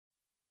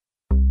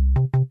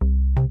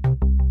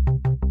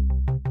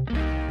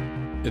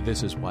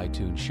This is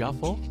Y-Tune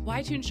Shuffle.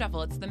 Y-Tune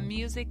Shuffle, it's the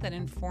music that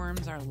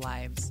informs our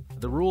lives.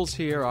 The rules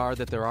here are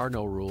that there are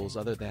no rules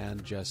other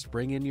than just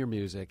bring in your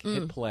music,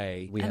 hit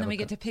play. And then we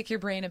get to pick your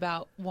brain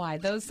about why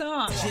those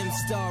songs.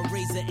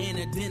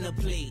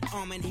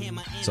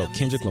 So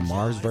Kendrick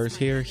Lamar's verse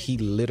here, he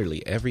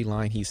literally, every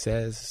line he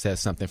says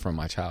something from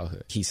my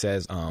childhood. He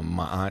says,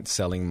 my aunt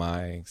selling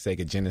my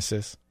Sega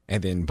Genesis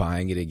and then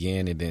buying it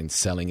again and then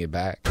selling it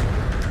back.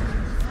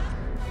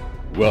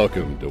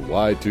 Welcome to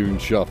Y-Tune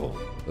Shuffle,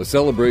 a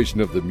celebration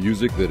of the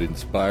music that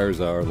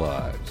inspires our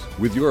lives,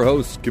 with your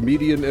hosts,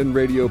 comedian and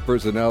radio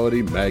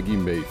personality Maggie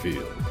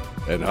Mayfield,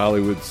 and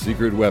Hollywood's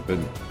secret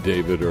weapon,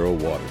 David Earl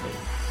Waterman.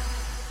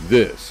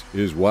 This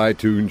is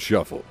Y-Tune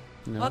Shuffle.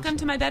 Welcome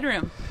to my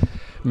bedroom.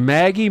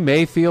 Maggie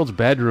Mayfield's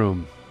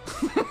bedroom.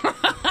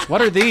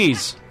 What are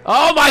these?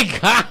 Oh my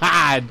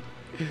God!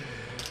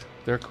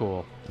 They're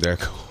cool. They're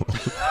cool.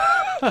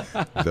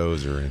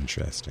 Those are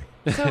interesting.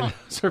 So,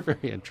 Those are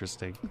very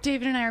interesting.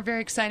 David and I are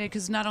very excited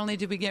because not only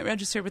did we get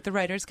registered with the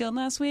Writers Guild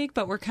last week,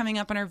 but we're coming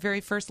up on our very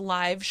first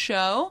live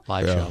show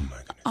Live show. Oh my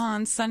goodness.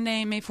 on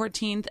Sunday, May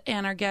 14th.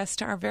 And our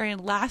guest, our very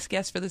last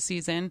guest for the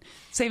season,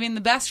 saving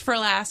the best for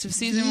last of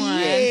season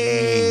one.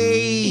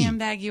 Ian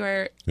Bagg, you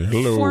are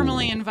Hello.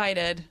 formally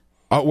invited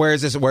Oh,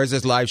 where's this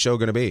live show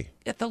going to be?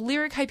 at the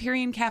Lyric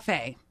Hyperion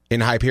Cafe. In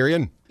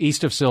Hyperion?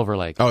 East of Silver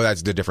Lake. Oh,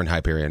 that's the different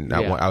Hyperion.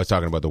 Yeah. I was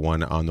talking about the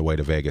one on the way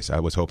to Vegas.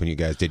 I was hoping you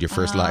guys did your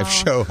first live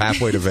show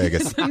halfway to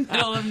Vegas. In the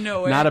middle of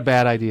nowhere. Not a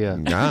bad idea.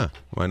 Nah,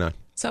 why not?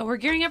 So we're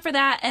gearing up for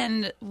that,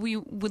 and we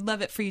would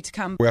love it for you to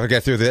come. We'll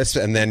get through this,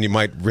 and then you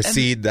might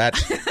recede that.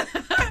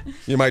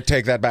 You might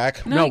take that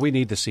back. No, we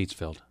need the seats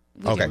filled.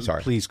 Okay,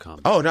 sorry. Please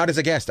come. Oh, not as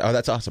a guest. Oh,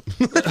 that's awesome.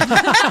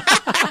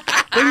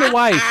 Bring the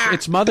wife.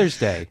 It's Mother's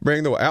Day.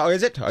 Bring the. Oh,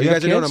 is it? Oh, Do you you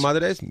guys have are doing it kids? on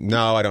Mother's Day?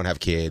 No, I don't have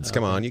kids.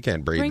 Come on, you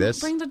can't breed this.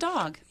 Bring the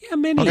dog Yeah,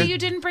 Minnie. that you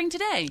didn't bring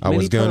today. I was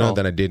Minnie gonna, Pearl.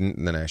 then I didn't,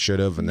 and then I should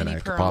have, and then I Minnie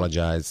have to Pearl.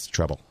 apologize.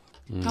 Trouble.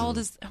 How old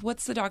is?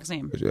 What's the dog's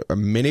name? A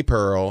Minnie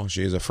Pearl.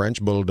 She's a French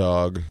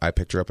bulldog. I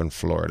picked her up in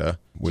Florida.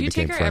 We Do you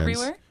became take her friends.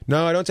 everywhere?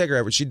 No, I don't take her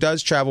everywhere. She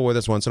does travel with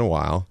us once in a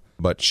while,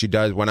 but she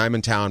does. When I'm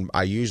in town,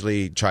 I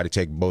usually try to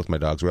take both my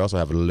dogs. We also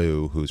have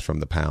Lou, who's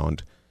from the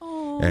pound.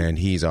 And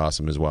he's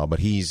awesome as well. But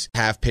he's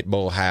half pit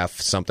bull, half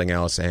something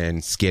else,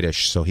 and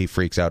skittish, so he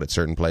freaks out at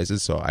certain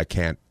places, so I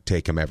can't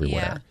take him everywhere.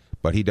 Yeah.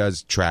 But he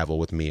does travel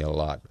with me a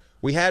lot.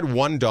 We had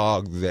one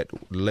dog that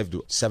lived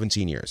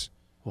 17 years.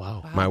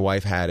 Wow. My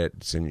wife had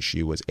it since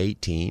she was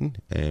 18,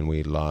 and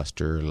we lost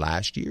her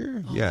last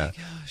year. Yeah.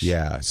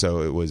 Yeah,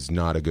 so it was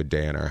not a good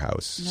day in our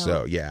house. No.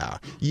 So, yeah.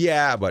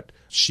 Yeah, but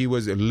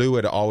Lou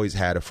had always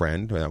had a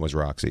friend, and that was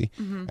Roxy,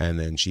 and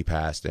then she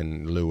passed,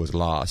 and Lou was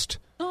lost.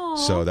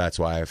 So that's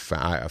why I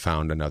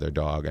found another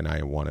dog, and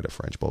I wanted a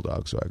French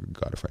bulldog, so I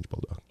got a French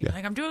bulldog. Yeah,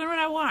 Like, I'm doing what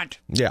I want.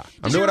 yeah,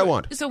 I'm doing what I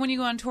want. So when you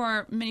go on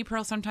tour, Minnie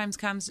Pearl sometimes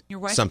comes. Your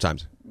wife.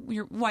 Sometimes,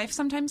 Your wife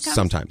sometimes comes.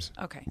 sometimes.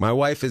 Okay. My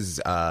wife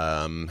is,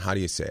 how do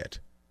you say it?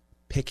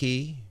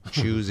 Picky,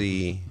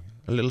 choosy,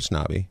 a little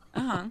snobby.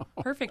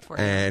 Perfect for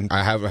you. And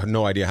I have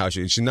no idea how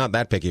she's not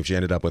that picky if she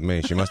ended up with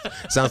me. She must,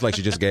 sounds like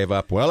she just gave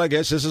up. Well, I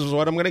guess this is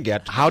what I'm going to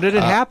get. How did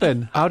it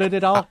happen? How did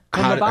it all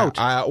come about?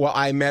 Well,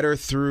 I met her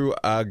through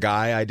a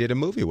guy I did a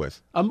movie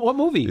with. What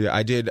movie? Yeah,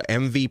 I did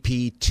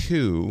MVP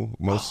 2,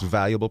 Most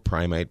Valuable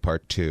Primate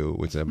Part 2,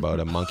 which is about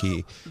a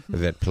monkey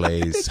that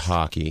plays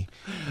hockey.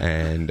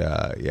 And,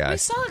 yeah. We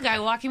saw a guy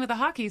walking with a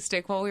hockey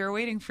stick while we were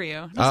waiting for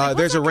you.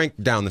 There's a rink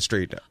down the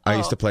street. I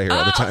used to play here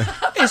all the time.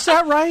 Is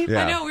that right?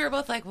 Yeah. I know, we were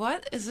both like,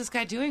 what is this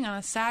guy doing on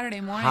a Saturday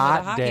morning Hot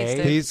with a hockey day.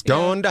 stick? He's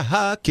going to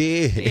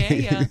hockey.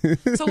 Yeah.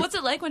 So what's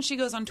it like when she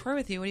goes on tour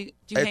with you? What do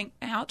you hang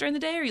out during the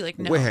day, or are you like,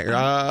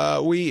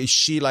 no?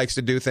 She likes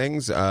to do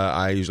things.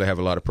 I usually have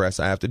a lot of press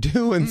I have to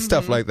do and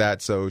stuff like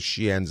that. So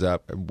she ends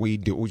up. We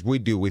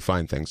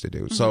find things to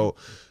do. So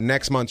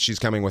next month she's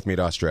coming with me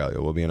to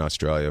Australia. We'll be in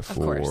Australia for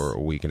course. a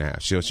week and a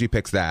half. So she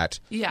picks that.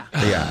 Yeah.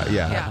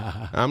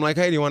 Yeah. I'm like,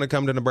 hey, do you want to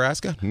come to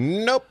Nebraska?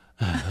 Nope.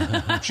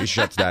 She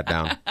shuts that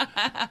down.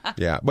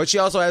 Yeah, but she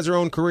also has her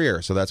own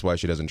career, so that's why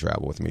she doesn't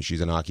travel with me.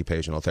 She's an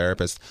occupational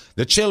therapist.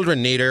 The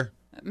children need her,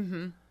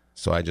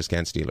 so I just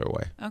can't steal her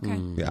away. Okay.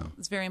 Yeah,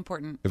 It's very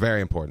important.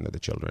 very important to the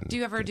children. Do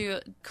you ever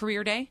do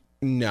career day?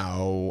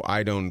 No,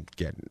 I don't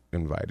get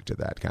invited to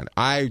that kind of.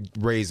 I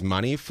raise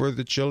money for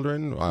the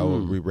children.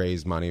 We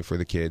raise money for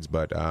the kids,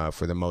 but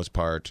for the most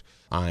part,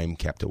 I'm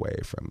kept away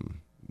from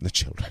the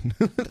children.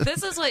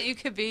 This is what you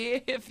could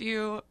be if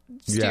you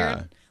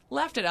steered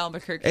left at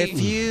Albuquerque.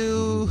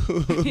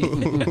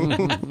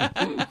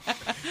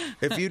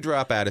 If you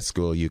drop out of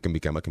school, you can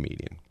become a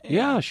comedian.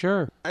 Yeah,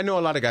 sure. I know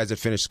a lot of guys that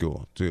finished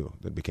school, too,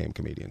 that became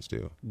comedians,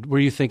 too. Were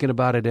you thinking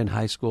about it in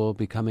high school,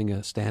 becoming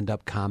a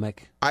stand-up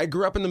comic I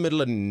grew up in the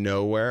middle of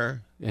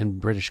nowhere in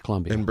British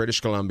Columbia? in British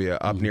Columbia,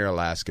 up near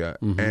Alaska.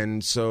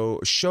 And so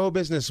show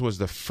business was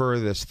the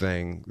furthest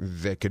thing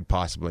that could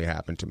possibly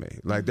happen to me.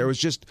 Like, there was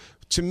just,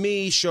 to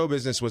me, show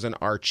business was an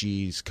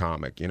Archie's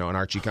comic, an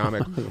Archie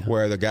comic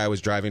where the guy was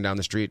driving down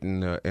the street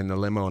in the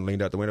limo and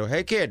leaned out the window,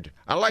 hey, kid,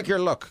 I like your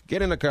look.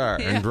 Get in the car.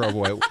 And drove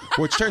away,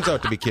 which turns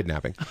out to be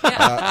kidnapping.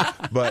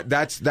 But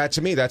that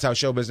to me, that's how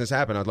show business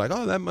happened. I was like,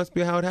 oh, that must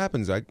be how it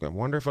happens. I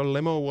wonder if a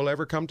limo will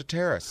ever come to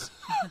Terrace.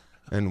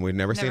 And we'd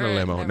never seen a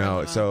limo.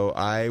 No. So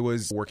I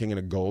was working in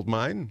a gold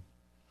mine.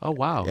 Oh,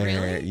 wow.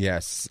 And,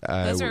 yes.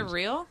 Those are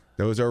real?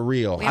 Those are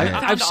real.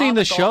 I've seen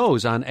the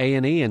shows on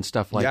A&E and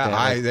stuff like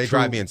that. They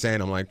drive me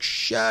insane. I'm like,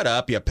 shut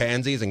up, you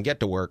pansies, and get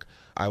to work.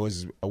 I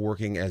was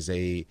working as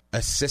a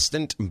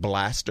assistant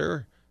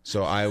blaster.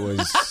 So I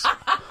was...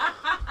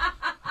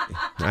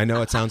 I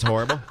know it sounds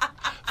horrible.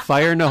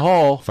 Fire in the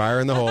hole. Fire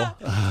in the hole.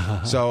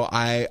 So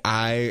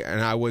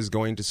I was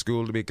going to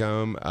school to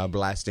become a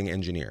blasting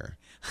engineer.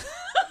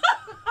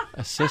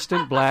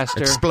 Assistant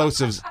blaster.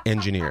 Explosives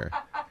engineer.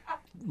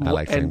 I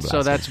like saying and so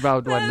blasting. that's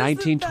about, what,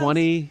 19,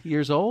 20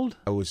 years old?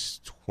 I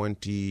was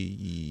 20,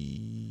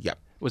 yep.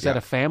 Was that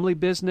a family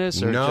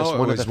business or no, just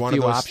one it was of the one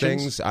few of those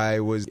options? things. I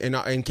was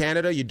in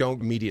Canada. You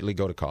don't immediately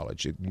go to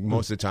college.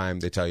 Most of the time,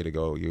 they tell you to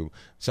go.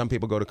 Some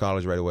people go to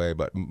college right away,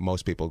 but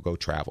most people go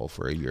travel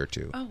for a year or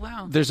two. Oh,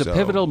 wow. There's a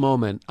pivotal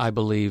moment, I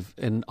believe,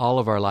 in all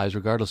of our lives,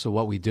 regardless of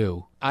what we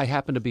do. I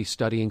happened to be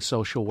studying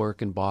social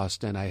work in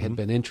Boston. I had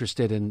been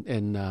interested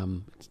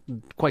in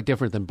quite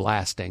different than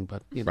blasting,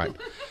 but you know. Right.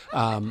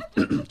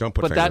 Don't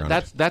put. But finger on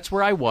it. that's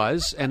where I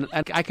was, and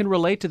I can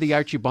relate to the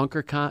Archie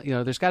Bunker.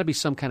 There's got to be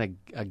some kind of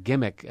a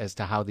gimmick as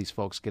to how these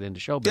folks get into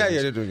show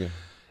business. Yeah.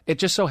 It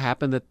just so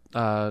happened that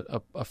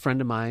a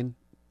friend of mine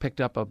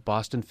picked up a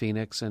Boston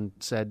Phoenix and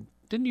said,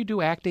 "Didn't you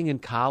do acting in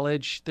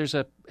college? There's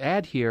a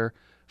ad here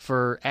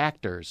for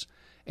actors."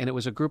 And it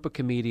was a group of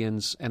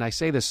comedians, and I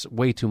say this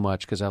way too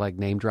much because I like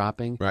name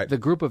dropping. Right. The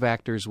group of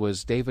actors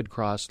was David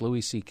Cross,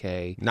 Louis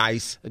C.K.,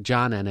 Nice.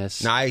 John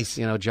Ennis, Nice.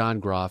 John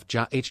Groff,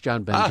 John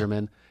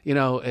Benjamin, Gene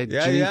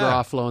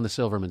Garofalo and the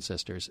Silverman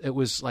Sisters. It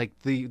was like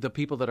the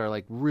people that are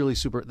like really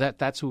super.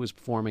 That's who was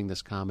forming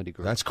this comedy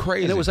group. That's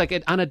crazy. And it was like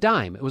on a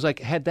dime. It was like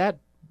had that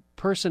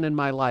person in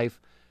my life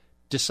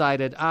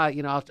decided,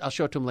 I'll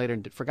show it to him later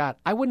and forgot,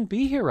 I wouldn't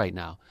be here right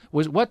now.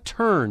 What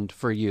turned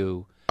for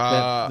you?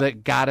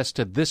 That got us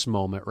to this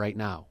moment right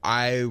now.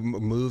 I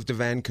moved to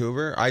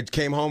Vancouver. I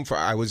came home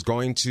I was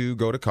going to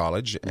go to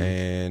college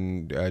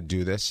and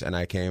do this, and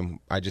I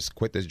just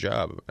quit this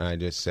job, and I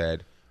just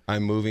said,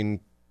 I'm moving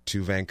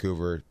to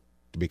Vancouver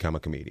to become a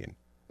comedian.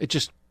 It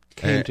just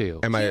came to you.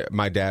 And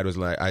my dad was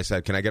like, I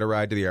said, can I get a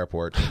ride to the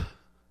airport?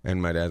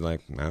 And my dad's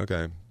like,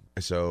 okay.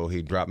 So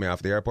he dropped me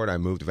off at the airport. I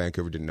moved to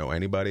Vancouver, didn't know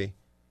anybody.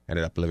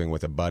 Ended up living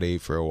with a buddy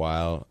for a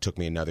while. Took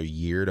me another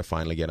year to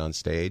finally get on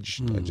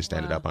stage. I just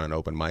ended up on an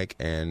open mic,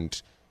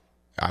 and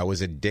I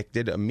was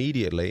addicted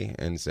immediately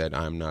and said,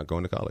 I'm not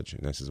going to college.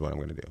 And this is what I'm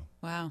going to do.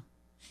 Wow.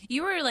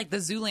 You were like the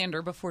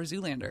Zoolander before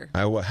Zoolander.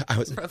 I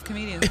was Of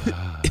comedians.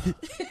 I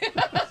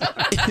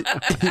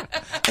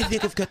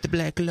think I've got the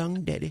black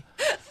lung, Daddy.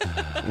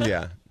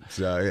 Yeah.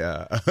 So,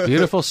 yeah.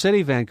 Beautiful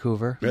city,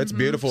 Vancouver. It's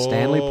beautiful.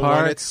 Stanley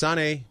Park. When it's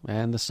sunny.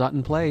 And the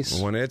Sutton Place.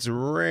 When it's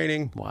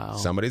raining. Wow.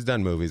 Somebody's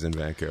done movies in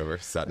Vancouver.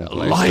 Sutton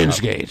Place.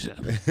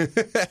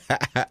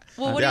 Lionsgate.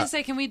 Well, what do you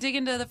say? Can we dig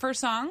into the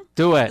first song?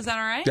 Do it. Is that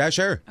all right? Yeah,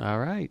 sure. All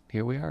right.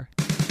 Here we are.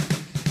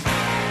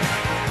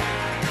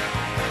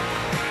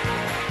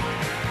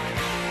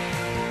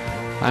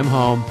 I'm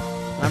home.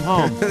 I'm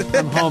home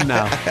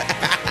now.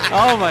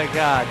 Oh, my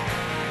God.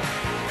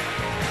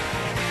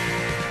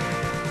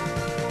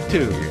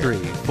 2, 3,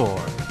 4.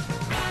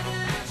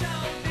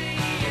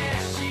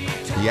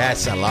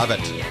 Yes, I love it.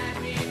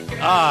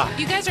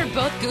 You guys are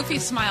both goofy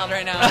smiled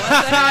right now. What the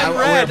heck?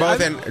 We're both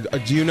in.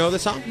 Do you know the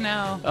song?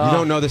 No. You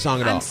don't know the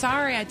song at all. I'm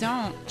sorry, I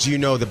don't. Do you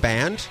know the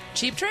band?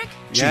 Cheap Trick?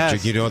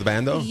 Yes. Do you know the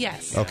band, though?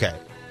 Yes. Okay.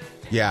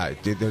 Yeah,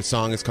 the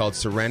song is called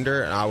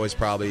Surrender, and I was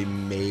probably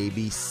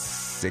maybe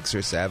 6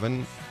 or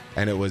 7,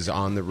 and it was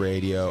on the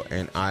radio,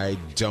 and I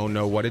don't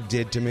know what it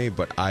did to me,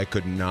 but I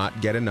could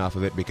not get enough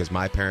of it because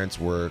my parents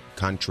were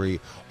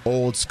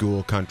old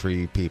school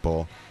country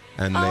people.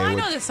 And I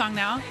know this song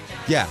now.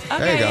 Yeah, Okay,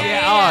 there you go.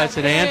 yeah. Oh, it's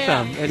an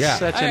anthem. It's Yeah.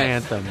 such an Okay.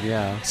 anthem.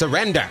 Yeah.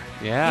 Surrender.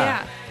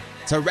 Yeah.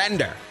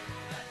 Surrender.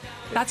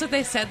 That's what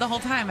they said the whole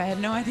time. I had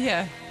no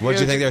idea. What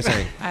do you think they were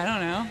saying? I don't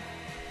know.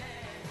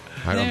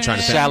 I'm trying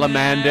to think.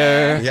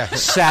 Salamander. Yeah.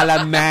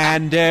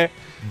 Salamander.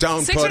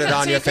 Don't Six put or it no-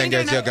 on your see, finger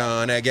fingers. no- You're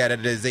gonna get a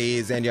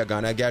disease and you're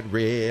gonna get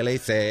really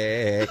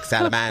sick.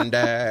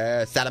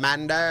 Salamander,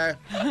 salamander.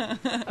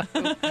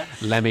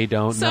 Lemmy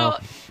don't know.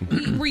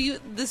 So, were you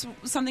this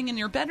something in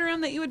your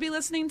bedroom that you would be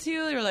listening to?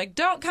 You're like,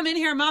 "Don't come in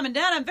here, Mom and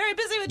Dad. I'm very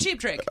busy with Cheap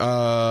Trick."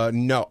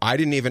 No, I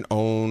didn't even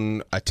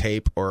own a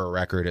tape or a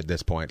record at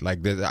this point.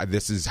 Like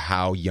this is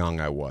how young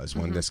I was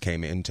when this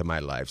came into my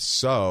life.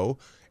 So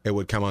it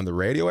would come on the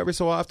radio every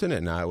so often,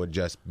 and I would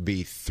just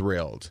be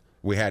thrilled.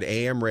 We had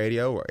AM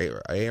radio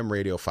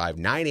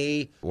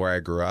 590 where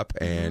I grew up,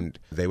 and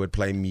they would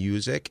play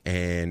music.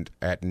 And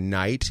at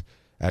night,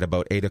 at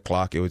about 8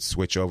 o'clock, it would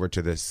switch over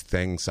to this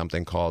thing,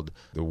 something called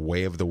The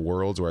Way of the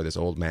Worlds, where this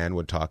old man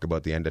would talk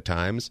about the end of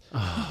times.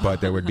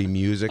 But there would be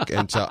music,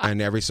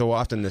 and every so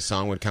often this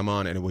song would come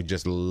on, and it would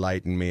just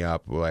lighten me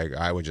up. Like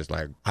I would just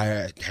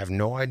I have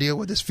no idea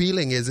what this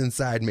feeling is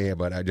inside me,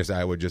 but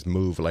I would just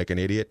move like an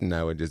idiot, and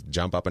I would just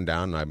jump up and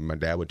down. And my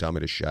dad would tell me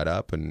to shut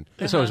up. And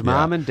So it was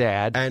mom and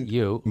dad, and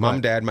you.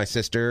 Mom, dad, my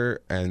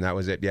sister, and that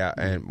was it. Yeah,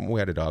 and we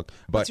had a dog.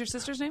 But What's your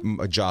sister's name?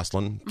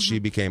 Jocelyn. She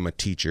became a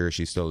teacher.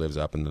 She still lives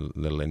up in the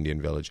little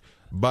Indian village.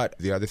 But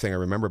the other thing I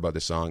remember about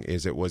the song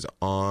is it was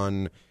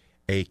on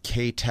a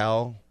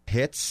KTEL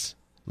hits.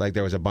 Like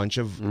there was a bunch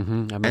of, I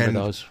remember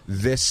those.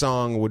 This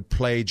song would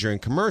play during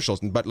commercials,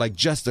 but like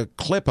just a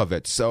clip of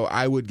it. So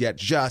I would get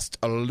just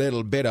a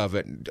little bit of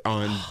it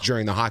on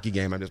during the hockey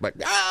game. I'm just like,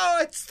 oh,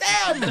 it's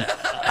them.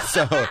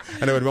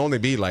 And it would only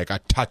be like a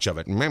touch of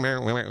it.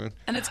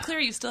 And it's clear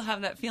you still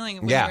have that feeling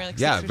of when you were like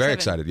 6 yeah, or very 7.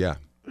 excited. Yeah,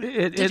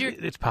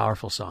 It's a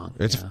powerful song.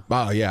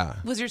 oh yeah.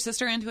 Was your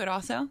sister into it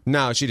also?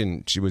 No, she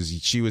didn't.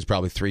 She was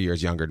probably 3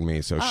 years younger than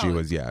me, so she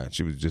was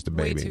just a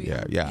Way baby. too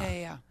young.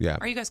 Yeah.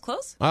 Are you guys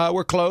close?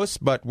 We're close,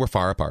 but we're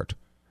far apart.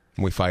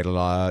 We fight a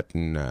lot,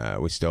 and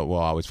we'll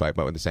always fight,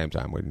 but at the same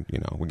time,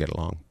 we get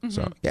along.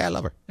 So yeah, I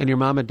love her. And your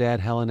mom and dad,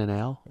 Helen and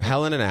Al?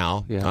 Helen and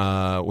Al,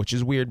 Yeah. which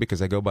is weird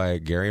because I go by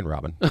Gary and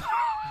Robin.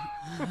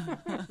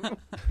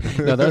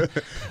 No,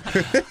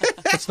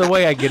 that's the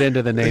way I get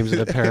into the names of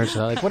the parents.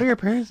 I'm like, what are your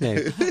parents'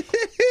 names?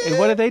 And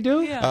what did they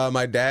do? Yeah.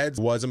 My dad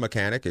was a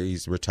mechanic.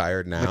 He's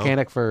retired now.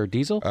 Mechanic for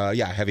diesel?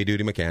 Heavy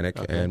duty mechanic.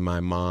 Okay. And my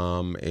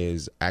mom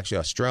is actually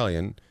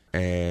Australian,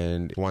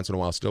 and once in a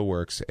while still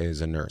works as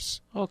a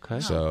nurse. Okay.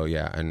 So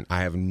yeah, and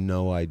I have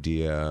no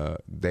idea.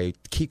 They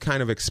keep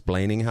kind of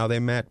explaining how they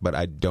met, but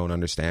I don't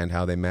understand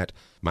how they met.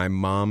 My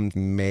mom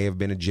may have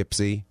been a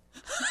gypsy.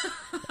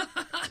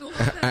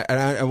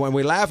 And when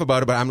we laugh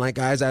about it, but I'm like,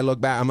 guys, I look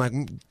back, I'm like,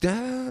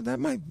 that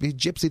might be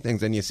gypsy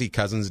things. And you see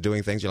cousins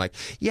doing things, you're like,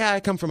 yeah, I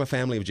come from a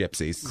family of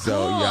gypsies.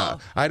 So yeah,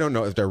 I don't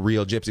know if they're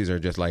real gypsies or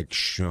just like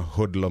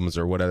hoodlums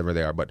or whatever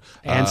they are. But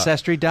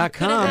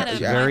Ancestry.com,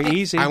 very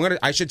easy.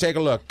 I should take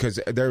a look because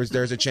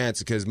there's a chance,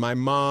 because my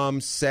mom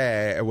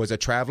was a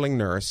traveling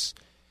nurse.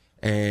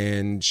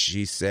 And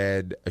she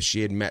said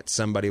she had met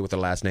somebody with the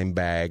last name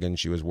Bag, and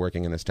she was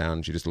working in this town.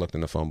 And she just looked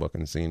in the phone book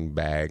and seen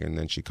Bag, and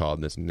then she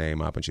called this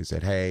name up, and she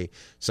said, hey,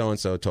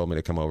 so-and-so told me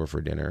to come over for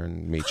dinner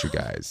and meet you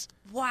guys.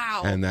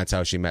 Wow. And that's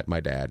how she met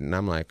my dad. And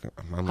I'm like...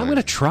 I'm going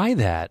to try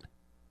that.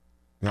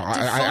 No, Do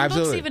phone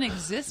books even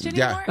exist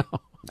anymore?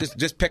 Yeah.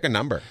 Just pick a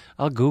number.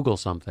 I'll Google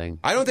something.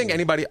 I don't think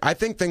I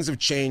think things have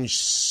changed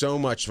so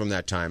much from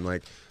that time.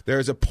 Like,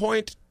 there's a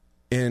point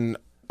in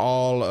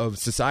all of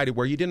society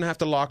where you didn't have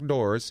to lock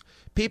doors.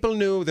 People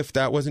knew if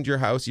that wasn't your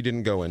house, you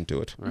didn't go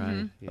into it. Right.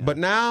 Mm-hmm. Yeah. But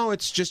now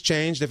it's just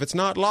changed. If it's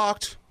not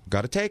locked,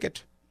 got to take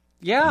it.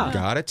 Yeah.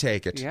 Gotta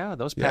take it. Yeah,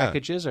 those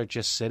packages are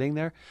just sitting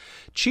there.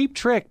 Cheap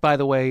Trick, by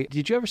the way,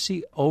 did you ever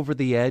see Over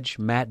the Edge,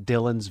 Matt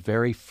Dillon's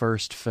very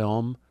first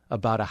film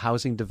about a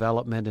housing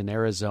development in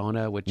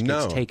Arizona which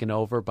gets taken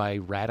over by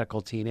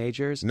radical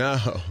teenagers? No.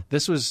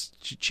 This was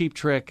Cheap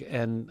Trick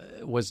and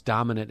was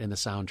dominant in the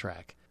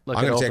soundtrack. Look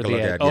I'm at gonna Over take a the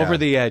look Edge. at it, yeah. Over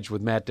the Edge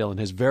with Matt Dillon,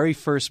 his very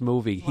first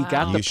movie. He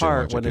got the You should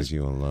part watch it when because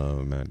you will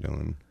love Matt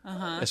Dillon.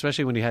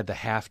 especially when you had the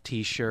half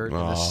T-shirt and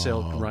the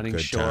silk running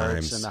good shorts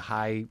times. and the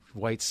high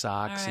white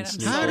socks All right,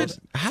 and I'm sneakers.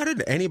 How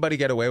did anybody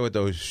get away with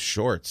those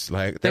shorts?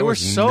 Like They there were was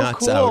so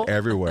nuts cool. out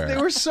everywhere. They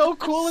were so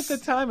cool at the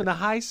time, and the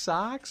high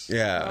socks.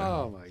 Yeah.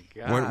 Oh my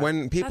god.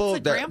 When people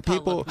That's the grandpa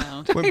look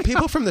now. when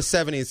people from the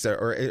 70s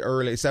or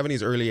early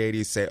 70s, early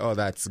 80s say, "Oh,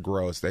 that's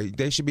gross,"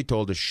 they should be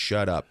told to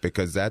shut up,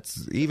 because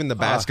that's even the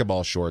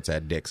basketball shorts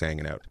had dicks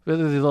hanging out. The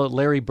little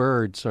Larry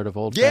Bird sort of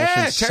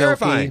old-fashioned,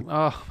 terrifying. silky.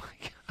 Oh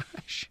my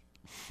gosh.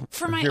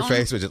 For my Your own,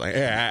 face was just like,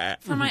 "Ah."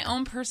 for my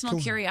own personal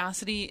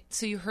curiosity,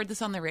 so you heard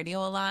this on the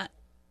radio a lot?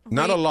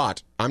 Not a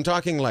lot. I'm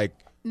talking like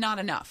Not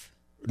enough.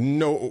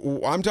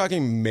 no. I'm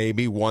talking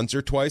maybe once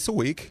or twice a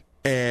week,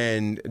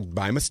 and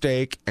by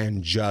mistake,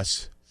 and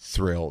just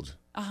thrilled.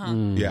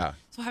 Yeah.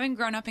 So having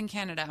grown up in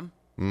Canada,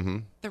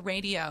 the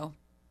radio,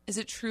 is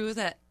it true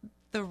that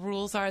the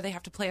rules are they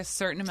have to play a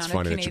certain amount It's of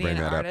funny that Canadian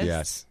you bring that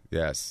artists? up.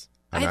 Yes.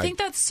 And I think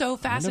that's so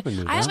fascinating.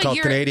 knew I that. have it's a called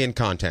year. Canadian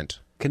content.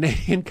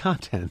 Canadian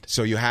content.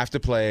 So you have to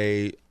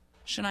play.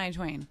 Shania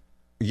Twain.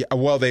 Yeah,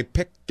 well, they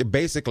pick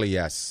basically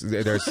yes.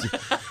 There's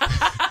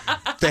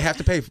they have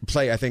to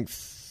play. I think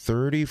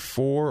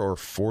 34 or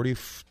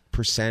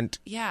 40%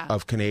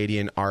 of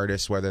Canadian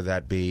artists, whether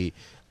that be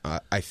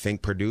I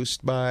think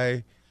produced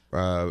by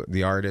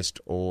the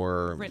artist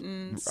or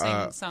Written,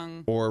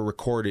 sung. or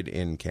recorded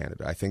in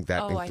Canada. I think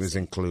that I is see.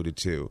 included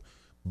too.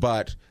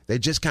 But they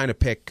just kind of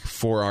pick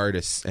 4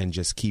 artists and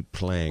just keep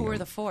playing. Who are them.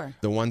 the 4?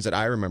 The ones that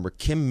I remember,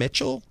 Kim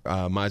Mitchell,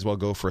 Might As Well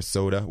Go for a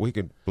Soda. We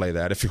could play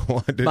that if you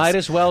wanted. Might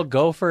as well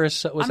go for a.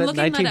 Was I'm that looking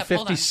that up.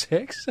 Hold on.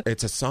 1956?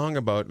 It's a song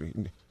about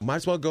might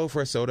as well go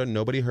for a soda.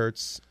 Nobody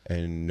hurts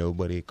and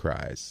nobody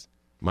cries.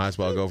 Might as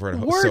well go for a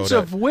soda. Words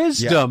of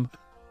wisdom.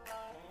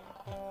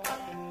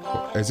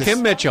 Yeah. Is this,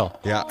 Kim Mitchell.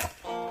 Yeah.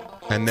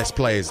 And this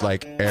plays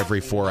like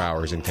every 4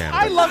 hours in Canada.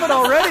 I love it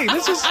already.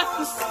 This is...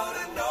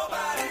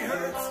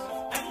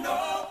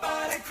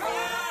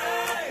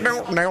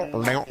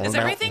 Is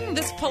everything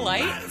this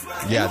polite?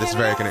 Yeah, this is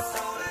very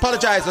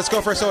Apologize. Let's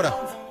go for a soda.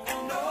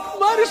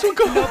 Might as well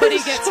go. Nobody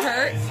gets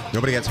hurt.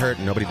 Nobody gets hurt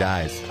and nobody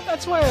dies.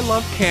 That's why I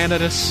love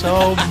Canada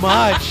so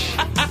much.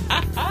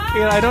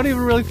 I don't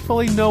even really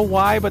fully know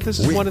why, but this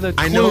is one of the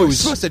clues. I know we're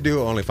supposed to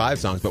do only 5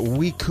 songs, but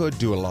we could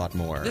do a lot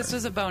more. This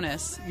was a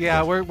bonus.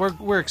 Yeah,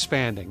 we're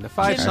expanding. The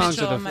 5 Kim songs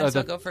Mitchell are might as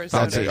well the go for a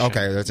foundation. soda.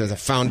 Okay, that's a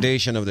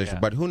foundation of the.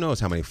 But who knows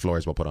how many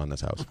floors we'll put on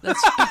this house?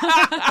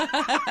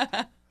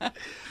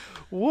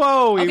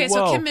 Whoa! Okay,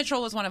 whoa. so Kim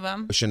Mitchell was one of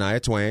them.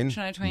 Shania Twain,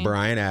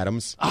 Bryan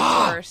Adams,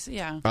 Of course,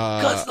 yeah.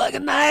 Cuts like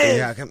a knife.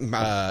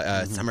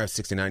 yeah, Summer of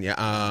 '69, yeah.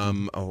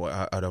 Justin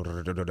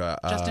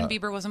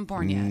Bieber wasn't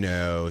born yet.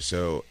 No,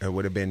 so it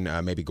would have been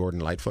maybe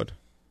Gordon Lightfoot.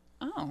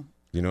 Oh,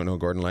 You don't know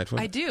Gordon Lightfoot?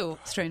 I do.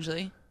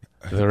 Strangely,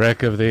 The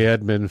Wreck of the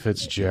Edmund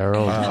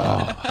Fitzgerald.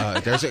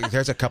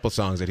 There's a couple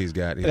songs that he's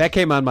got. That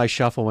came on my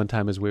shuffle one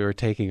time as we were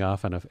taking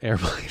off on an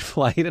airplane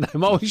flight, and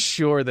I'm always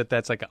sure that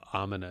that's like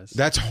ominous.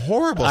 That's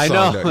horrible. I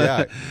song know.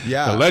 to-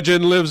 yeah. The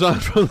legend lives on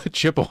from the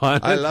Chippewa.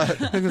 I love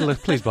it.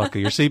 Please buckle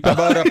your seatbelt.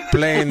 About a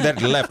plane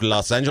that left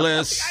Los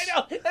Angeles. I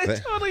know. I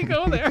totally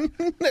go there.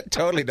 It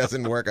totally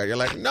doesn't work out. You're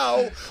like,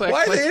 no.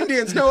 Why do the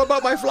Indians know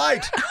about my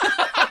flight?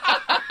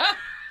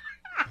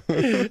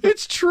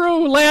 It's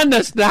true. Land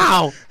us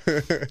now.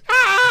 Is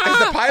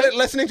the pilot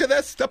listening to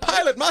this? The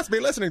pilot must be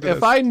listening to this.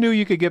 If I knew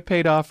you could get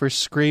paid off for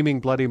screaming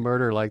bloody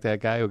murder like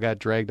that guy who got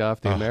dragged off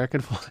the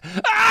American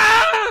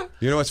flight.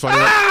 You know what's funny?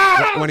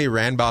 When he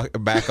ran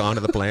back onto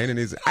the plane and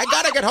he's, I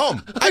gotta get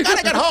home. I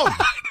gotta get home.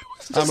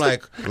 I'm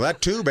like, well, that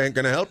tube ain't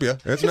gonna help you.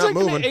 It's not like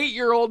moving. an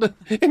 8-year-old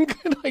in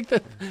like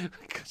the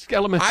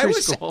elementary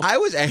school. I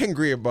was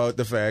angry about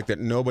the fact that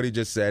nobody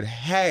just said,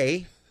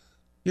 hey,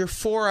 you're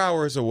 4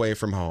 hours away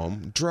from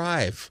home.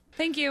 Drive.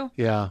 thank you.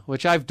 Yeah,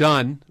 which I've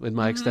done with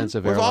my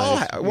extensive We've all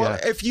airline. well,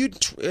 Yeah. if you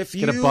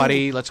Get a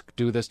buddy, let's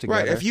do this together.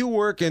 right, if you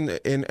work in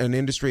an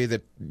industry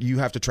that you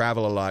have to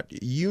travel a lot,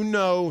 you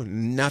know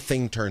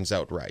nothing turns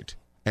out right.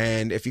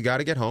 And if you got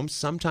to get home,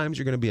 sometimes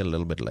you're going to be a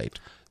little bit late.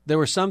 There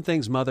were some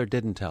things Mother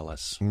didn't tell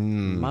us.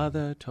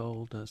 Mother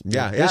told us.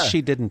 Yeah, This yeah.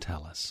 she didn't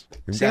tell us.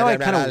 See how I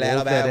kind of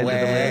wove that into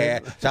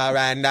the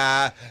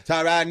Surrender,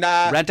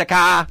 surrender. rent a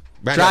car,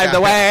 Rent a drive car.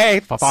 the way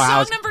for 4 Song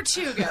hours. number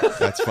 2, guys.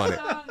 That's funny.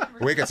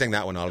 We could sing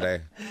that one all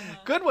day.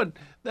 Good one.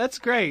 That's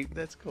great.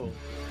 That's cool.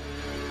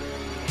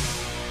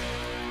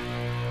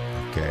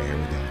 Okay, here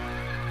we go.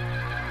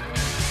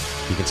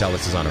 You can tell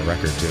this is on a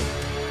record, too. You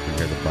can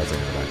hear the buzzing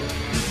in the background.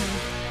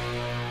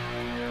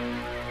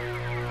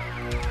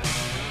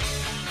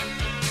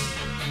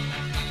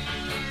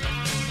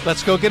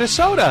 Let's go get a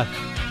soda.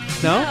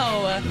 No?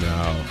 No.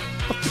 No.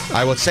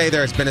 I will say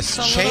there's been a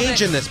little change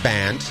bit- in this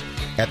band.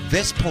 At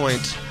this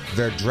point,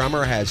 their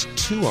drummer has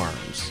 2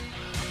 arms.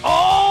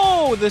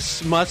 Oh,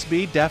 this must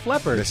be Def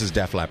Leppard. This is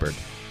Def Leppard.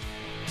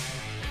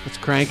 Let's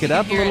crank it You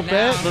up a can hear little it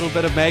bit. now. A little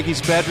bit of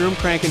Maggie's bedroom,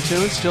 cranking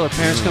tunes. Still, her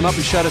parents come up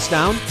and shut us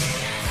down.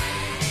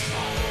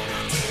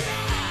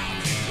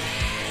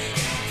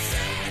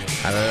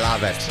 I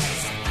love it.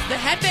 The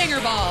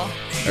headbanger ball.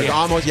 It's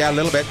almost, a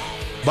little bit.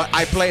 But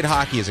I played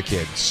hockey as a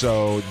kid,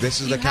 so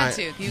this is You the had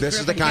kind. to. You This grew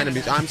is the up in kind of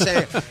music Canada. I'm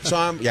saying. So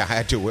I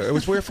had to. We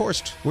were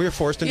forced. We were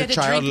forced You into had to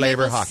child drink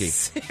labor maple hockey.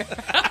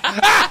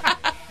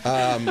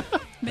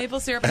 Maple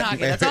syrup and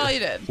hockey. That's all you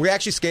did. We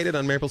actually skated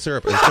on maple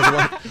syrup. It's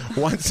 'cause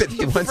once it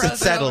froze it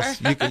settles,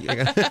 over. you can,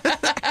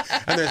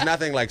 and there's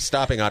nothing like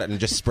stopping on it and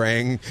just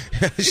spraying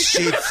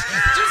sheets.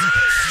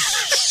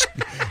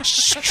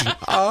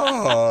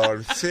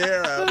 Oh,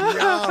 syrup!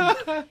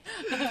 Yum.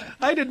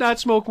 I did not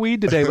smoke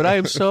weed today, but I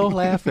am so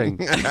laughing.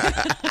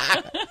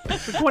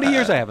 For 20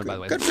 years I haven't, by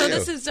the way. Good for So you.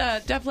 this is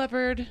Def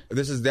Leppard.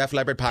 This is Def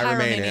Leppard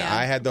Pyromania. Pyromania.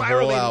 I had the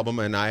whole album,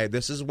 and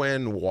this is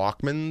when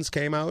Walkmans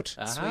came out.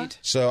 Sweet.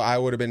 So I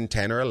would have been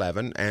 10 or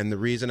 11, and the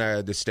reason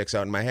this sticks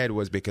out in my head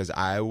was because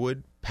I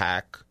would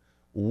pack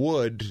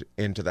wood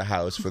into the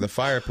house for the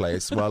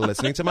fireplace while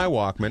listening to my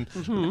Walkman,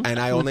 and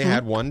I only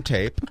had one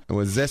tape. It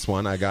was this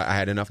one. I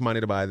had enough money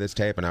to buy this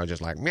tape, and I was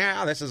just like,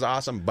 yeah, this is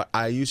awesome. But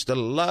I used to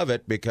love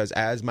it because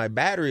as my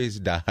batteries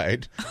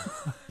died,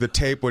 the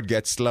tape would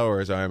get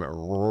slower. So I'm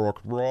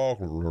rock, rock,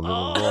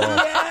 rock,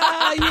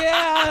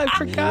 Yeah, I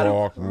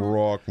forgot.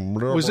 rock.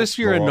 Was this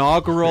your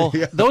inaugural?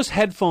 Yeah. Those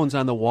headphones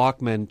on the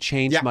Walkman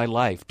changed Yeah. my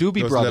life.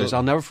 Doobie Those Brothers, little-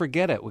 I'll never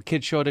forget it. A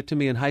kid showed it to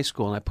me in high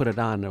school, and I put it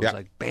on, and it was Yeah.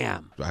 like,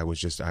 bam. I was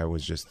just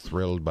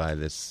thrilled by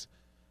this.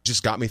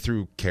 Just got me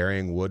through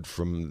carrying wood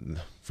from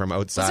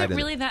outside. Was it and-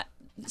 really that?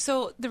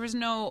 So there was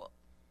no.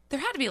 There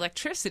had to be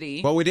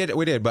electricity. Well, we did,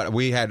 but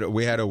we had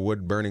a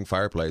wood burning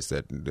fireplace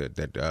that.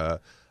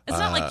 It's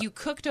not like you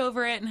cooked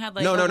over it and had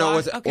like No. a It log-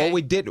 was, okay. Well,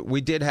 we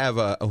did have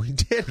a. We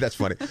did. That's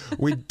funny.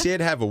 We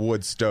did have a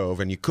wood stove,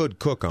 and you could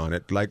cook on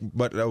it.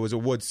 But it was a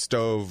wood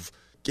stove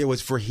it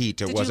was for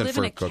heat. It Did wasn't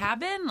you live for in a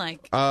cabin?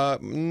 Like,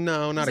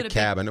 no, not Was a it a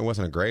cabin. It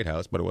wasn't a great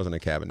house, but it wasn't a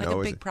cabin. Like no, a it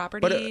was, big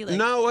property? But Like-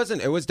 no, it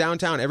wasn't. It was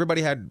downtown.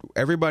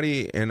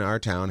 Everybody in our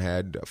town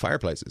had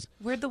fireplaces.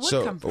 Where'd the wood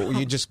so come from?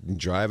 you just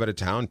drive out of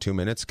town, 2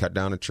 minutes, cut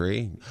down a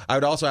tree. I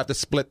would also have to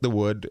split the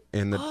wood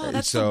in the. Oh,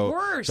 that's so, the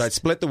worst. So I'd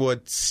split the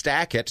wood,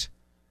 stack it,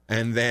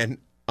 and then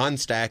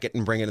unstack it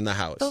and bring it in the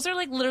house. those are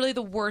like literally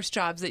the worst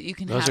jobs that you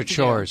can have. Those are to do.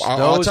 chores.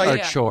 I'll Those tell are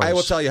you- chores. I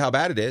will tell you how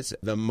bad it is.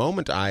 The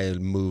moment I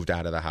moved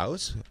out of the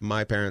house,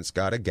 my parents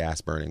got a gas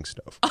burning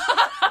stove.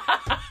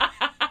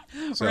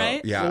 So,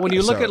 Right? Yeah. Well, when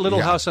you look so, at Little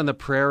yeah. House on the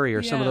Prairie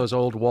or some of Yeah. those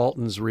old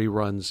Walton's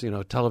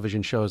reruns,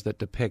 television shows that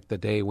depict the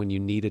day when you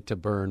needed to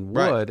burn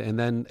Right. wood, and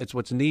then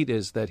what's neat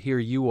is that here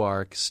you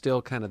are,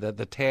 still kind of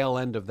the tail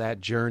end of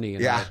that journey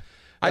and Yeah. that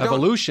I don't-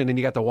 evolution, and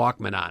you got the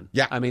Walkman on.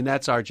 Yeah. I mean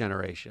that's our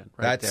generation.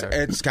 Right there.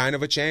 It's kind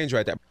of a change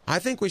right there. I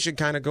think we should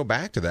kind of go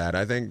back to that.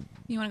 I think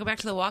You want to go back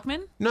to the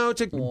Walkman?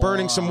 to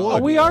burning some wood.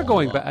 Oh, we are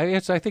going back.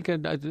 I think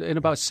in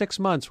about 6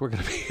 months we're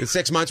going to be In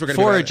 6 months we're going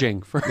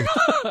foraging.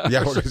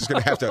 Yeah, we're just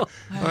going to have to. Oh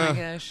my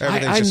gosh.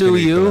 everything's I just knew gonna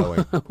be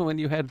you glowing. when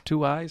you had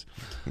 2 eyes.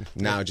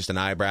 Now just an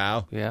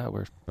eyebrow. Yeah,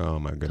 we're Oh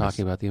my goodness.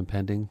 talking about the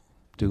impending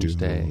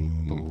doomsday.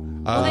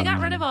 Well, they got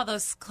rid of all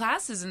those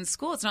classes in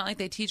school. It's not like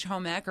they teach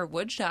home ec or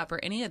wood shop or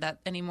any of that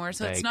anymore.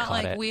 So They it's not cut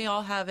like it. we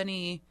all have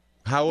any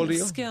How old are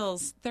you?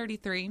 skills.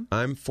 33.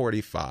 I'm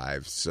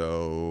 45,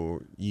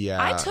 so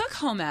yeah. I took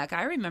home ec.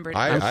 I remember.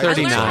 I- I'm I- learned how to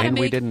 39.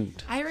 We make-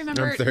 didn't. I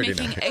remember I'm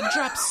 39. making egg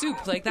drop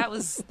soup. Like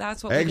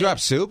that's what we Egg did. drop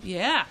soup.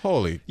 Yeah.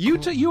 Holy.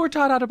 You were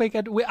taught how to make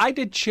it. I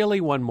did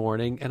chili one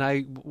morning, and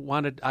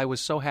I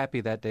was so happy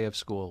that day of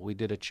school. We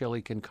did a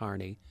chili con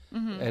carne,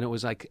 and it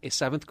was like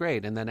 7th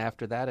grade, and then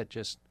after that, it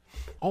just.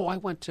 Oh, I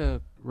went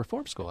to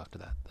reform school after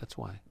that. That's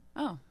why.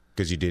 Oh.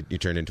 Because you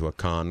turned into a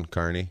con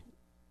carny.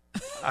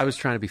 I was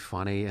trying to be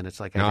funny, and it's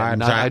like No, I I'm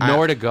had trying-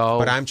 nowhere to go.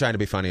 But I'm trying to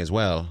be funny as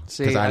well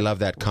See, because I I- love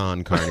that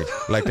con carny.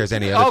 Like there's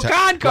any other. Oh,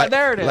 con carny,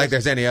 there it is. Like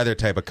there's any other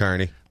type of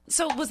carny.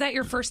 So was that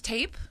your first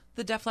tape?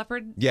 The Def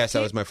Leppard? Yes, that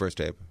tape? was my first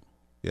tape.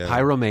 Yeah.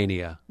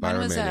 Pyromania. Mine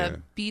was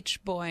Pyromania.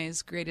 Beach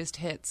Boys' Greatest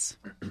Hits.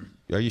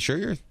 Are you sure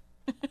you're?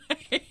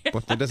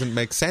 Well, that doesn't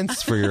make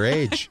sense for your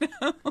age.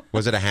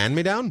 Was it a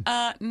hand-me-down?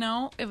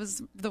 No, it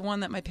was the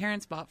one that my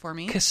parents bought for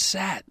me.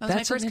 Cassette. That was That's my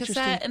an first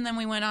interesting. cassette, and then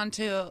we went on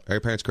to Are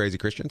your parents crazy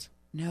Christians?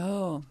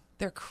 no,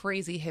 they're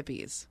crazy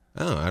hippies.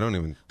 Oh, I don't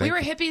even We think.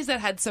 were hippies that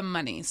had some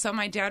money. So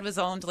my dad was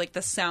all into like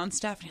the sound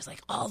stuff, and he was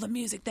like, all the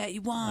music that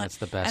you want. That's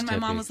the best And my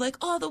mom hippie. was like,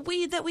 all the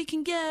weed that we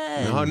can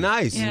get. Oh,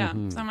 nice. Yeah.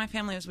 So my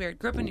family was weird.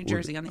 Grew up in New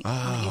Jersey on the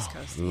East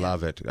Coast. Yeah.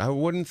 Love it. I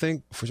wouldn't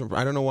think.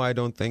 I don't know why I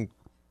don't think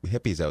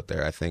hippies out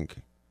there. I think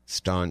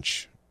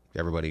staunch.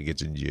 Everybody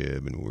gets a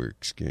job and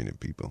works, kind of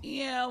people.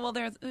 Yeah, well,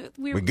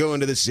 we We go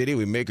into the city,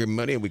 we make our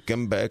money, and we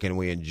come back and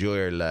we enjoy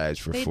our lives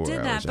for They 4 did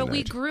hours that, a but we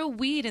night. grew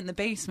weed in the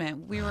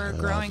basement. We were a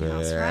growing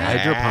house, it. right?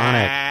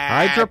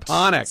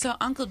 Hydroponic. So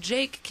Uncle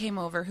Jake came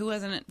over, who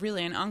wasn't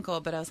really an uncle,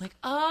 but I was like,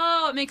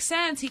 oh, it makes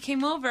sense. He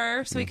came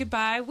over so he could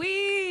buy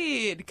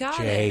weed. Got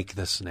Jake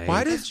the snake.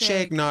 Why does Jake.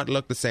 Jake not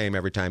look the same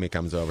every time he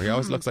comes over? He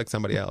always looks like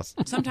somebody else.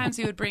 it. Sometimes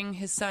he would bring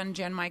his son,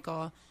 Jan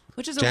Michael,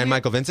 which is a Jan weird-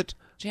 Michael Vincent?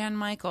 Jan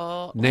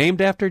Michael.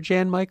 Named after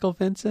Jan Michael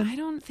Vincent? I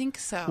don't think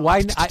so.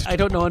 Why? I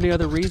don't know any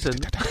other reason.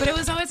 But it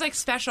was always like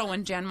special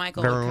when Jan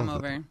Michael would come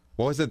over.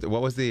 What was it?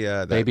 What was the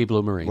that, Baby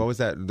Blue Marine. What was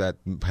that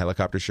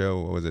helicopter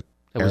show? What was it?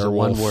 It was a Airwolf?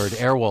 one-word.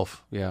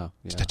 Airwolf. Yeah.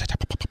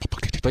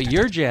 But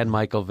your Jan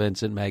Michael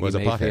Vincent, Maggie Was a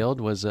pothead.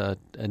 Mayfield, was an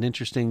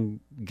interesting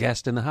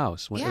guest in the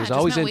house. Yeah, it was just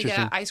always meant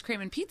interesting. we got ice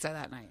cream and pizza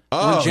that night.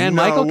 Oh, When Jan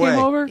no Michael way. came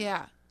over?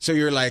 Yeah. So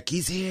you're like,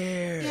 he's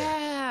here.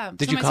 Yeah.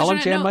 Did So you my call sister him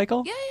and I Jan know-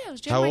 Michael? Yeah, it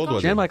was Jan How old Michael.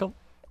 was he? Jan Michael.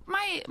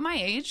 My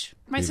age.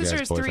 My You sister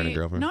guys is boyfriend 3. and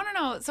girlfriend?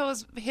 No. So it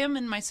was him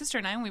and my sister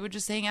and I, and we would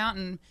just hang out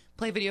and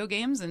play video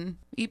games and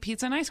eat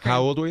pizza and ice cream.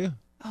 How old were you?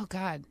 Oh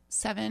God,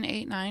 7,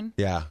 8, 9.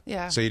 Yeah.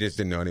 Yeah. So you just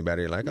didn't know any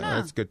better. You're like, oh, No.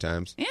 it's good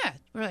times. Yeah,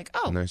 we're like,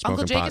 oh, And they're Uncle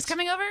smoking Jake pots. is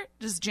coming over.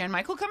 Is Jan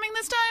Michael coming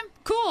this time?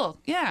 Cool.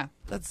 Yeah,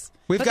 that's.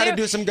 We've but got to they're-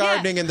 do some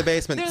gardening yeah. in the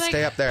basement. They're like-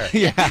 Stay up there.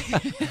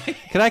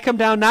 Can I come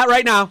down? Not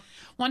right now.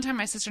 One time,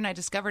 my sister and I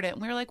discovered it,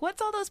 and we were like, "What's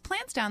all those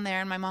plants down there?"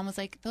 And my mom was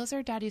like, "Those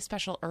are Daddy's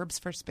special herbs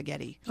for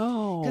spaghetti."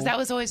 Oh. Because that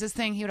was always his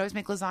thing. He would always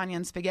make lasagna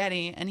and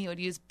spaghetti, and he would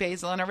use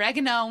basil and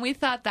oregano, and we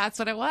thought that's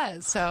what it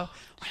was. So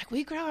we're like,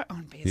 we grow our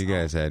own basil. You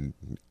guys had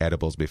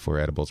edibles before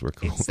edibles were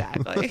cool.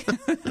 Exactly.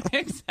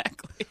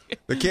 Exactly.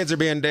 The kids are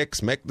being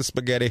dicks. Make the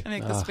spaghetti. I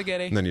make the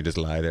spaghetti. And then you just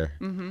lie there.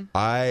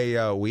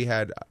 Mm-hmm. We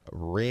had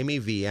Ramy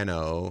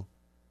Vieno,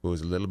 who was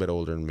a little bit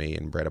older than me,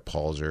 and Bretta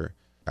Palzer.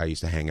 I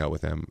used to hang out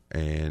with them,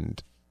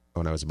 and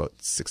when I was about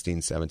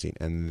 16, 17.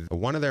 And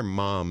one of their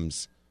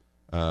moms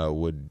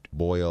would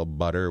boil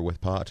butter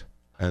with pot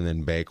and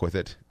then bake with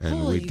it, and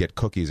Holy- we'd get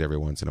cookies every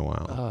once in a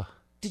while.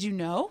 Did you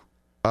know?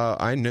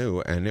 I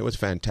knew, and it was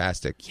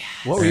fantastic.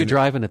 What were you And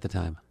driving at the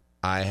time?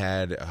 I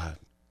had,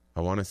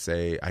 I want to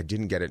say, I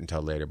didn't get it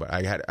until later, but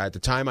I had at the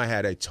time I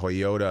had a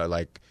Toyota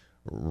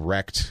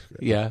wrecked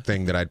Yeah.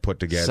 thing that I'd put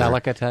together.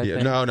 Celica type Yeah,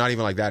 thing? no, not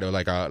even like that. It was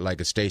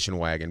like a station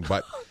wagon,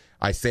 but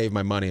I saved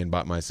my money and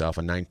bought myself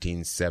a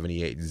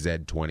 1978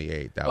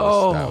 Z28. That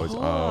was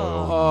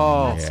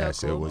yes,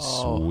 so cool. it was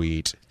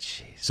sweet.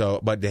 So,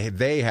 but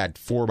they had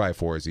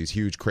 4x4s, these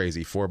huge,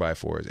 crazy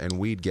 4x4s, and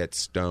we'd get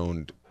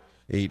stoned,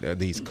 eat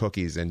these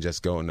cookies, and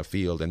just go in the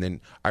field. And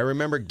then I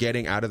remember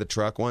getting out of the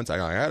truck once.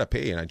 I had to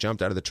pee, and I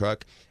jumped out of the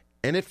truck,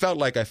 and it felt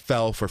like I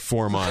fell for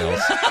 4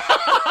 miles.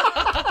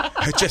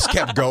 I just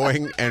kept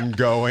going and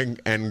going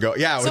and going.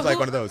 Yeah, it was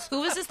one of those.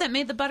 Who was this that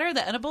made the butter,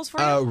 the edibles for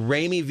you?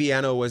 Ramey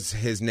Vienna was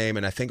his name,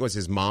 and I think it was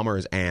his mom or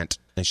his aunt,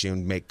 and she would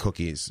make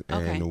cookies,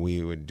 and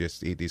we would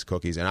just eat these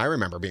cookies. And I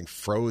remember being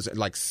frozen,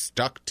 like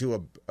stuck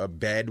to a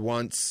bed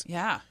once.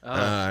 Yeah.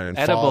 And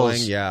edibles.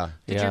 falling, yeah.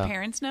 Did your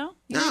parents know?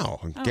 No,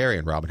 Gary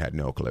and Robin had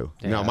no clue.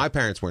 Yeah. No, my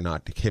parents were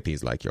not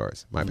hippies like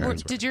yours. My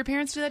parents were. Did your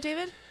parents do that,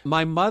 David?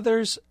 My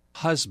mother's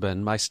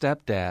husband, my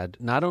stepdad,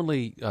 not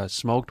only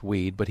smoked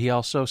weed, but he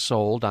also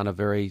sold on a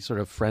very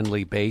sort of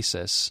friendly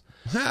basis.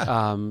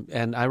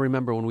 And I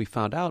remember when we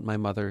found out, my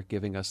mother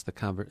giving us the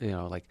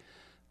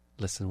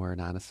listen, we're an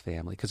honest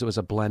family, because it was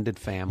a blended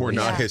family. We're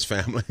not his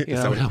family. You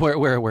know,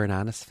 we're an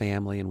honest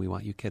family, and we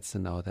want you kids to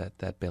know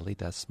that Billy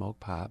does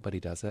smoke pot, but he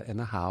does it in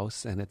the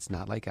house, and it's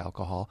not like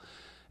alcohol.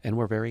 And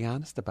we're very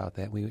honest about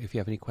that. If you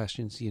have any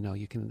questions,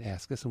 you can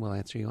ask us, and we'll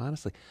answer you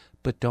honestly.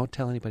 But don't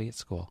tell anybody at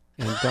school,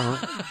 and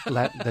don't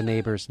let the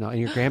neighbors know. And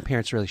your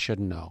grandparents really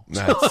shouldn't know.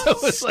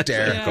 That's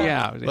hysterical.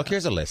 Yeah. Look,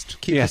 here's a list.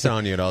 Keep this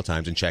on you at all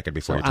times and check it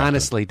before you talk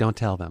honestly, don't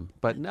tell them.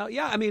 But no,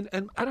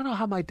 and I don't know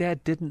how my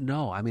dad didn't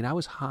know. I mean, I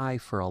was high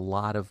for a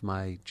lot of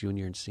my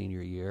junior and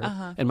senior year,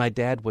 and my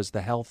dad was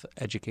the health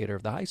educator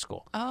of the high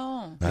school.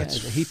 Oh.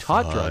 He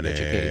taught drug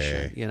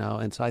education,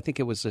 and so I think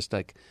it was just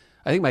like,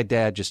 I think my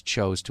dad just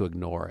chose to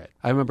ignore it.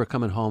 I remember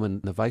coming home,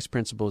 and the vice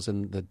principal was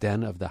in the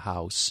den of the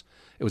house.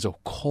 It was a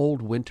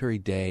cold, wintry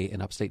day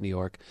in upstate New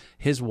York.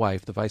 His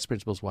wife, the vice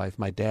principal's wife,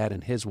 my dad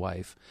and his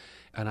wife,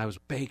 and I was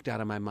baked out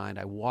of my mind.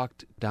 I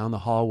walked down the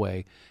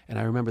hallway, and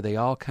I remember they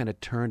all kind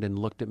of turned and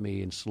looked at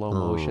me in slow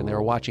motion. They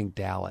were watching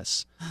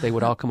Dallas. They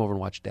would all come over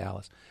and watch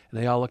Dallas. And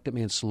they all looked at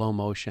me in slow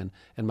motion,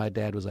 and my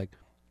dad was like,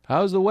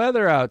 "How's the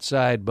weather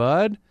outside,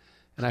 bud?"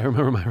 And I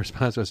remember my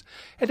response was,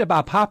 "It's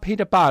about pop heat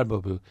about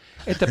boo boo.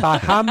 It's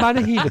about how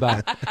many heat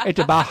about. It's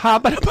about how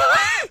many.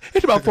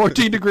 It's about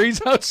 14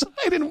 degrees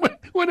outside," and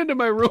went into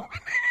my room.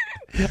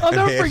 I'll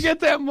never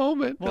forget that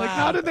moment. Wow. Like,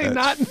 how did they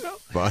not know?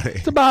 Funny.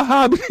 It's about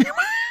how many.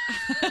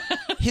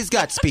 He's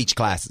got speech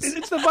classes.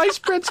 It's the vice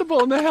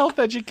principal and the health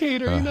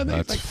educator.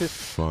 That's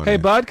funny. Hey,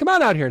 bud, come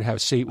on out here and have a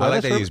seat with I like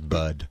us. to use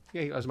Bud.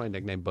 Yeah, that was my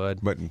nickname, Bud.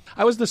 But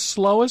I was the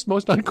slowest,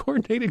 most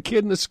uncoordinated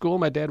kid in the school.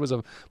 My dad was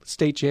a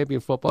state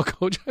champion football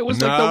coach. I was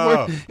like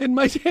the worst. And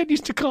my dad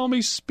used to call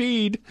me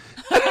Speed.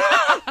 And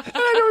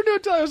I never knew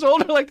until I was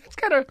older. Like, that's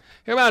kind of,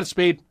 come on,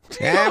 Speed.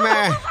 Yeah,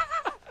 man.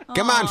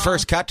 Come on,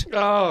 first cut.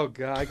 Oh,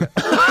 God.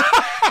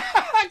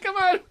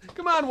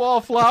 Come on,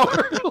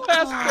 Wallflower.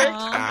 Last pick.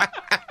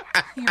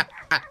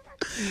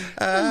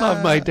 I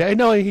love my dad.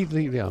 No,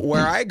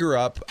 Where I grew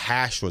up,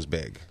 hash was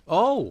big.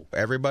 Oh.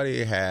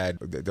 Everybody had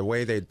the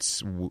way they'd.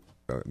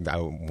 I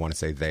want to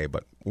say they,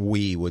 but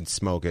we would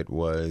smoke it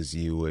was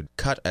you would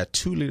cut a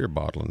 2-liter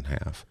bottle in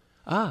half.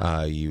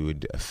 You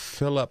would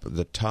fill up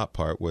the top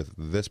part with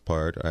this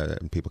part.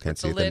 People can't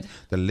see it.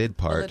 The lid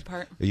part. The lid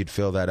part. You'd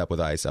fill that up with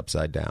ice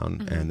upside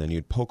down, and then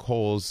you'd poke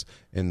holes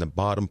in the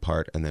bottom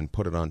part and then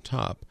put it on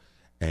top.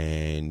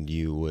 And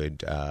you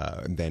would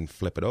then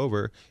flip it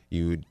over.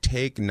 You would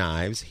take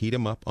knives, heat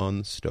them up on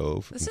the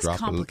stove. This is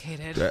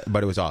complicated.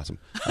 But it was awesome.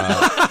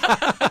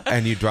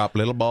 And you drop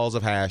little balls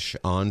of hash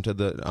onto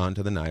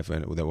the knife,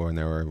 and when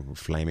they were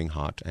flaming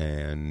hot,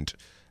 and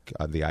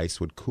the ice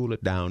would cool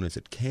it down as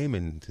it came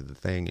into the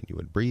thing, and you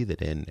would breathe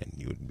it in, and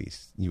you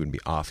would be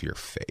off your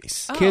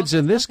face. Kids,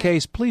 in this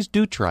case, please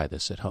do try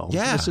this at home.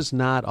 Yeah. This is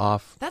not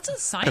off. That's a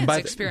science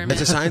experiment.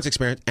 It's a science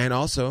experiment, and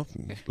also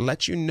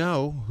let you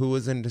know who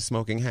was into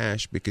smoking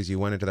hash, because you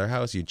went into their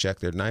house, you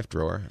checked their knife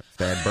drawer. If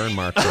they had burn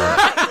marks on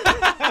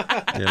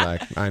it, you're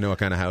like, I know what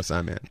kind of house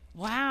I'm in.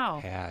 Wow.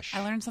 Hash.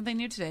 I learned something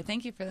new today.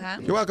 Thank you for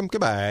that. You're welcome.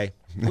 Goodbye.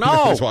 No,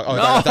 no.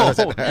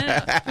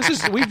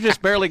 We've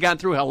just barely gone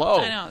through hello.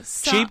 I know.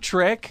 Cheap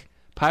Trick,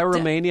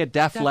 Pyromania,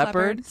 Def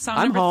Leppard. Song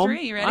I'm number home.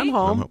 3. You ready? I'm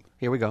home.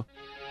 Here we go.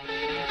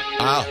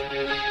 Oh.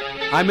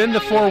 I'm in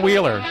the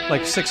four-wheeler,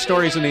 like 6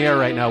 stories in the air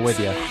right now with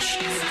you.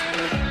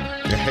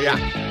 Yeah.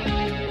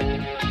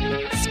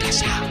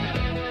 Special.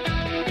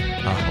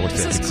 Oh, I wish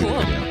This I is could see the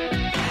cool. video.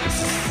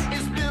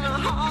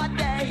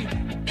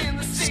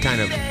 This is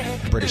kind of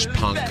British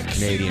punk,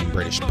 Canadian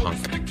British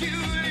punk.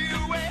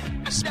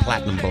 This is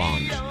Platinum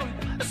Blonde.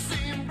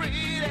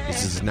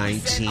 This is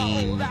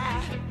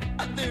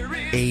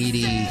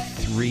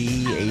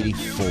 1983,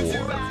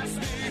 84.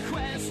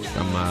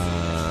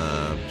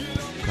 I'm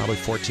probably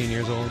 14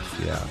 years old.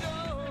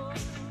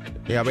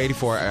 Yeah, I'm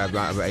 84.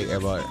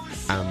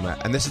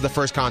 And this is the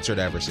first concert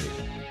I ever see.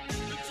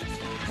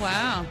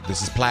 Wow.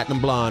 This is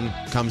Platinum Blonde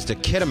comes to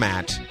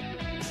Kitimat,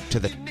 to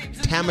the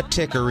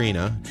Tamatik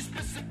Arena,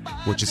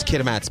 which is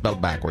Kitimat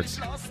spelled backwards.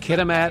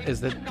 Kitimat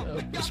is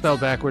spelled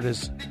backward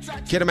as...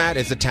 Kitimat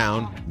is the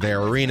town.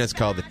 Their arena is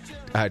called the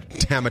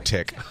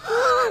Tamatic,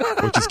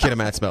 which is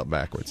Kitimat spelled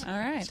backwards. All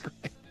right.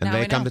 And Now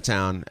they we come know. to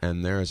town,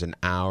 and there's an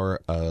hour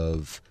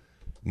of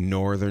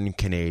Northern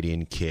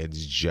Canadian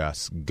kids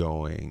just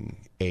going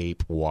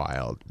ape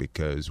wild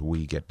because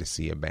we get to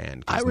see a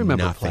band. 'Cause I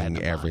remember nothing,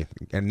 Platinum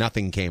everything, and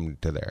nothing came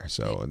to there.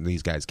 So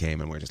these guys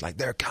came, and we're just like,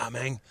 they're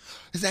coming.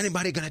 Is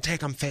anybody going to take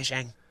them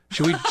fishing?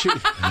 Should we?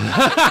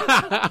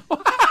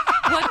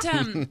 What?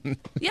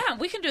 Yeah,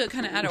 we can do it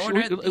kind of out of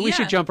order. We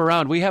should jump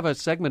around. We have a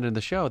segment in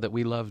the show that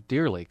we love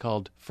dearly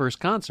called First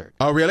Concert.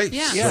 Oh, really?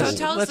 Yeah. Yeah, So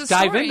tell us let's the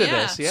dive story, into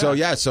yeah. this.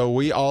 Yeah. So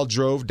we all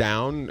drove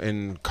down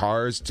in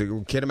cars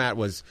to Kitimat.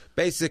 Was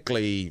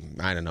basically,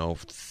 I don't know,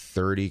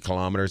 30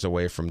 kilometers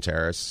away from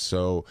Terrace.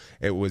 So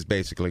it was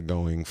basically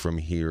going from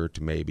here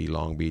to maybe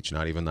Long Beach,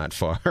 not even that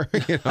far,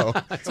 you know.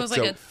 So it was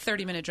like a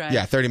 30-minute drive.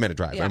 Yeah, 30-minute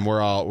drive. Yeah. And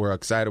we're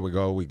excited. We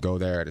go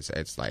there.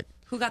 It's like,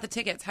 Who got the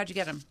tickets? How'd you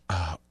get them?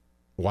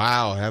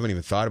 wow, I haven't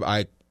even thought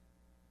about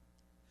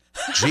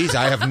Geez,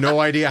 I have no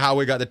idea how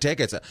we got the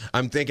tickets.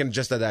 I'm thinking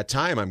just at that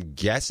time, I'm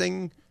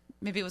guessing.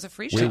 Maybe it was a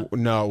free show.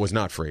 No, it was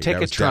not free. That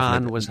was Ticketron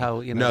definitely- was how,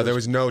 you know. No, there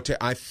was no.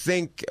 I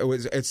think it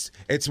was.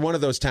 It's one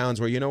of those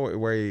towns where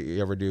where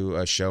you ever do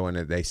a show and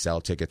they sell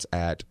tickets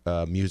at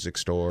a music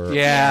store.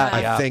 Yeah,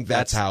 I yeah. think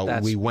that's how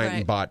we went Right.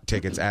 and bought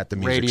tickets at the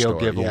music Radio store.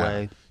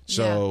 giveaway. Yeah.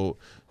 So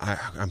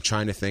I'm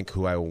trying to think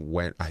who I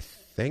went. I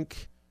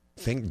think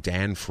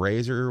Dan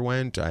Fraser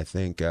went. I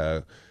think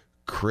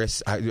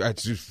Chris.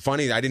 It's just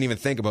funny. I didn't even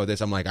think about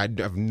this. I'm like, I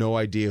have no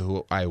idea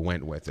who I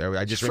went with.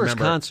 I just First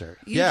remember concert.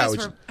 You yeah, guys it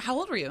was- were, how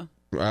old were you?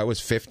 I was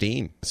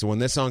 15. So when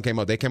this song came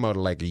out, they came out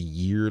like a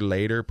year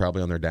later,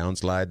 probably on their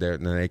downslide.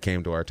 And then they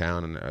came to our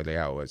town, and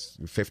I was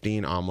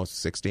 15, almost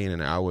 16,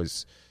 and I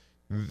was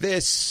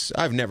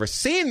I've never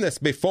seen this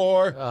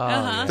before.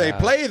 They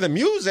play the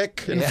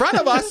music in front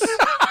of us.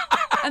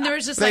 And there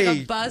was just like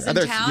a buzz in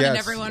town, and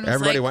everyone was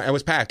everybody like, went. It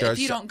was packed. if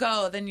you don't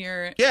go, then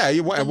you're Yeah,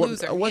 you the went.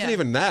 loser. It wasn't Yeah.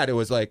 even that. It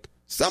was like,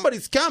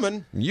 somebody's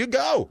coming. You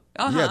go.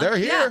 Yeah, they're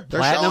here. Yeah. They're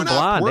Platinum showing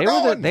Blonde. up. We're They were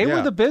going. they were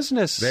Yeah. the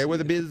business. They were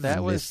the business.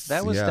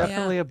 That was Yeah.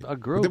 definitely a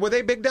group. Were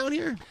they big down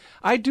here?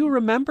 I do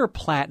remember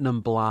Platinum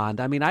Blonde.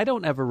 I mean, I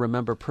don't ever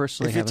remember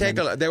personally. If you having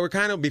take they were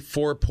kind of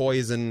before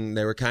Poison.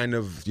 They were kind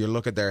of, you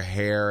look at their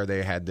hair,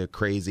 they had the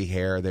crazy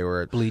hair. They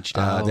were Bleached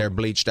out. They're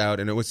bleached out,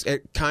 and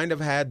it kind of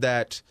had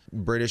that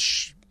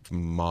British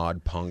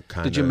mod punk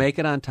kind of. Did you make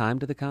it on time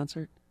to the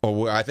concert?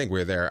 Oh, I think we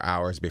were there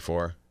hours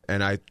before,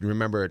 and I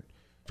remember it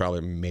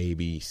probably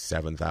maybe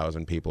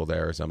 7,000 people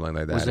there or something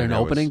like that. Was there an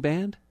And opening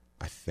band?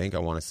 I think I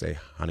want to say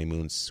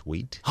Honeymoon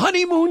Suite.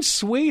 Honeymoon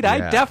Suite. I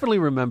Yeah. definitely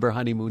remember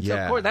Honeymoon.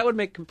 Yeah. Of course, that would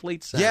make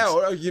complete sense. Yeah,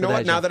 well, you know for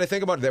what? Now show. that I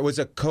think about it, it was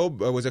a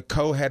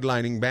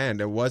co-headlining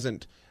band. It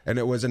wasn't, and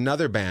it was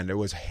another band. It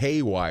was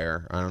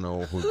Haywire. I don't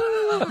know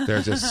who.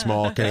 There's a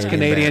small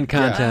Canadian band.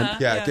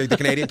 content. Yeah, the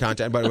Canadian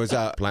content, but it was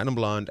Platinum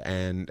Blonde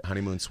and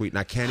Honeymoon Suite. And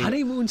I can't even.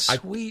 Honeymoon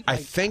Suite. I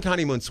think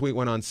Honeymoon Suite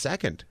went on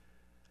second.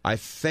 I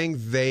think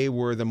they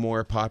were the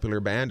more popular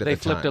band at They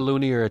the time. flipped a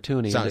loony or a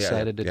toonie and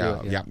decided to do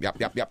it.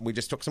 Yep. We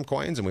just took some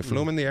coins and we flew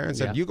them in the air and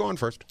said, Yeah. "You go on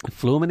first."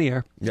 Flew them in the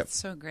air. Yep.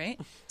 So great.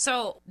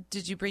 So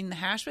did you bring the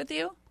hash with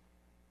you?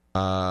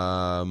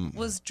 Um,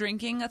 Was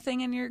drinking a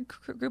thing in your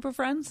group of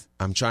friends?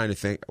 I'm trying to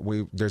think.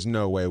 There's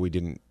no way we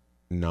didn't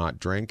not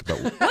drink, but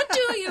What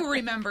do you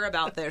remember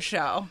about this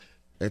show?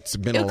 it's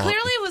been a It long.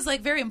 clearly was like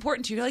very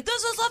important to you. You're like,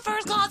 this is the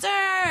first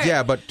concert.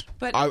 Yeah, but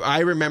But- I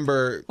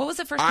remember. What was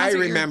the first I concert you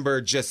were-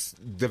 remember just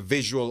the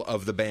visual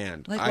of the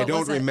band. Like, I what don't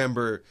was it?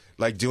 remember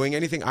like doing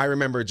anything. I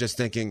remember just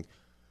thinking,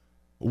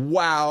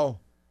 "Wow,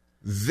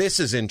 this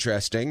is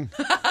interesting."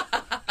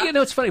 You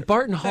know, it's funny.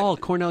 Barton Hall,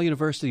 Cornell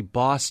University,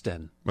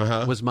 Boston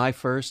Uh-huh. was my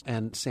first,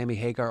 and Sammy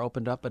Hagar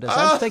opened up. But as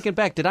I'm thinking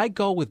back, did I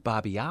go with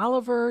Bobby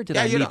Oliver? Did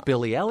Yeah, I you meet don't-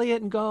 Billy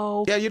Elliot and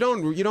go? Yeah, you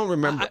don't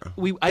remember.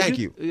 Thank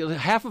you.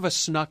 Half of us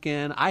snuck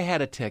in. I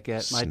had a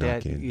ticket. My Snuck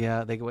dad. in.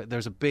 Yeah,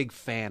 there's a big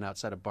fan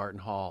outside of Barton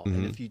Hall,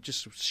 and if you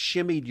just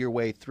shimmied your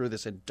way through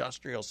this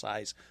industrial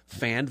size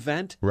fan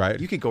vent, Right.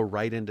 you could go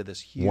right into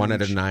this huge. 1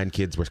 out of 9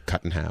 kids were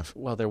cut in half.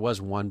 Well, there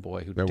was one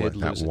boy who There did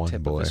was that lose a one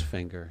tip boy. of his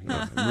finger.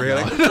 Yeah.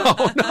 Really?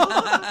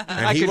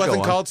 And he could go wasn't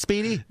on. called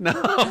Speedy.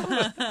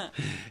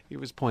 He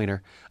was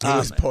Pointer. He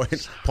was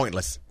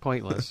pointless.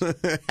 Pointless.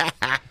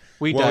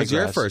 We What was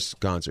your digress. first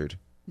concert?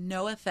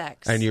 No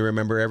effects. And you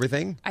remember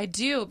everything? I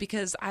do,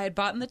 because I had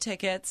bought the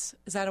tickets.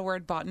 Is that a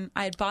word, bought?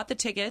 I had bought the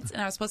tickets,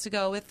 and I was supposed to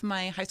go with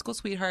my high school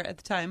sweetheart at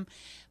the time,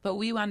 but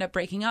we wound up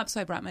breaking up,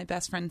 so I brought my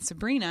best friend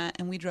Sabrina,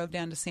 and we drove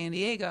down to San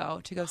Diego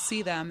to go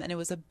see them, and it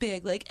was a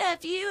big, like,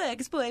 F you,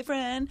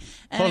 ex-boyfriend,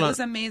 and Hold it on. was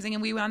amazing,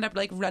 and we wound up,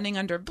 like, running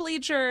under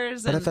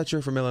bleachers. But I And thought you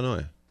were from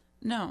Illinois.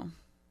 No.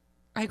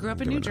 I grew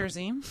up in New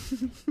Jersey.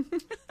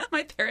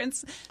 My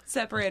parents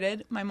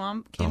separated. My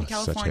mom came to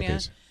Oh, such California.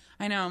 hippies.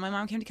 I know. My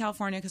mom came to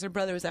California because her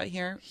brother was out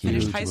here,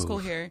 finished Huge high school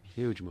move. here.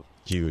 Huge move.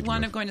 Huge.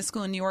 Wound move. up going to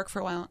school in New York for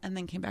a while, and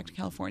then came back to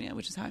California,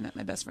 which is how I met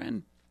my best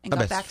friend. And My got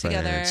best back friend,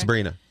 together.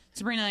 Sabrina.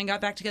 And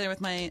got back together with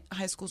my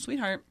high school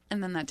sweetheart,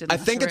 and then that didn't I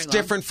last think very it's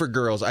long. different for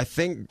girls. I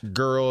think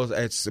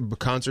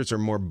concerts are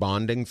more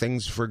bonding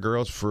things for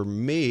girls. For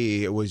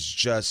me, it was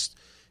just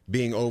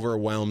being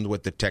overwhelmed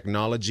with the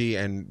technology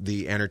and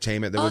the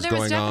entertainment that was there was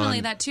going definitely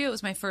on. that too. It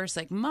was my first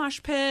like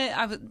mosh pit.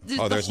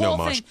 There's no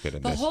mosh pit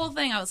in the this. whole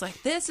thing. I was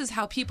like, this is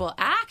how people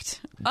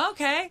act.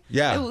 Okay.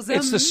 Yeah. It was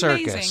It's the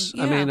amazing. circus.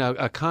 Yeah. I mean,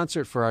 a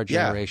concert for our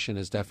Yeah. generation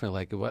is definitely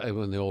like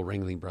when the old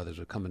Ringling Brothers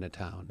would come into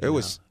town. It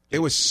was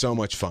so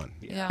much fun.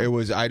 Yeah. It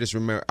was. I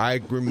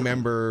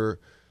remember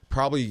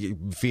probably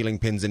feeling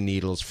pins and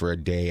needles for a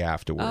day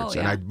afterwards.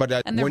 Oh, yeah.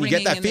 And the When you get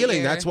ringing that in the feeling,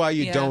 ear. that's why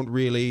you Yeah. don't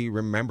really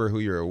remember who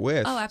you're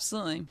with. Oh,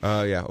 absolutely.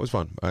 Yeah, it was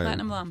fun.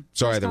 Platinum Blum.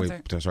 Sorry Nice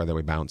that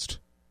we bounced.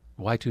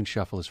 Y-Tune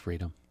Shuffle is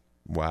freedom.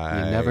 Why?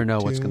 You never know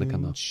what's gonna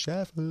come up.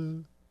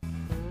 Shuffle.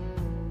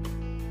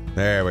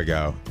 There we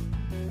go.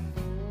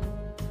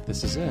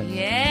 This is it.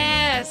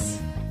 Yes.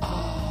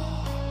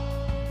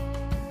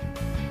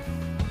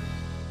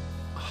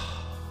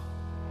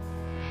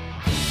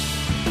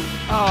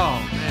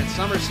 Oh, man,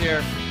 summer's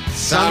here.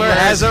 Summer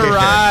has is here.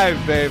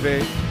 arrived,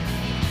 baby.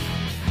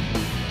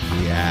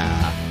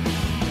 Yeah.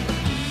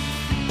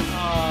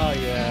 Oh,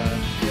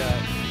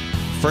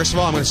 yeah. First of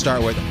all, I'm going to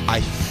start with,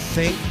 I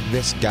think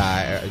this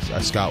guy,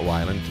 Scott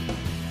Weiland,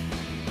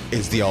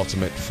 is the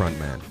ultimate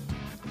frontman.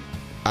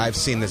 I've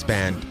seen this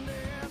band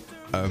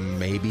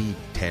maybe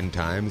 10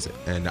 times,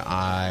 and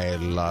I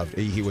loved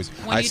it. He was...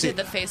 When you did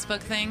the Facebook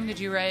thing, did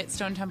you write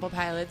Stone Temple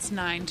Pilots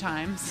 9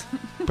 times?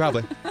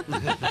 Probably.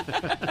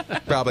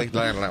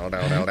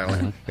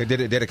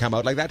 Did it come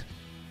out like that?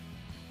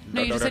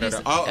 No, you just said he's...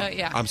 Oh,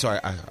 yeah. I'm sorry.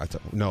 I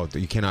thought, no,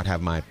 you cannot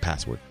have my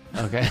password.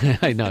 Okay.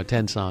 I know,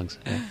 10 songs.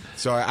 Yeah.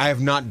 Sorry, I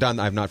have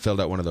not filled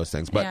out one of those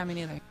things. But yeah, me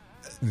neither.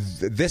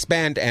 this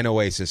band and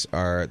Oasis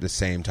are the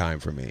same time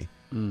for me.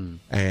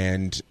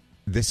 And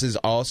this is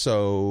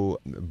also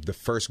the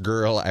first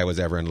girl I was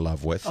ever in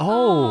love with.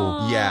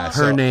 Oh. Yeah.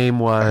 Her name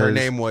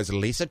was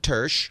Lisa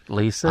Tersh.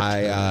 Lisa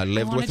I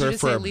lived I with her wanted you to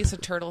for say Lisa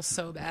Turtle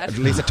so bad.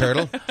 Lisa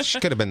Turtle. She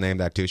could have been named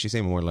that too. She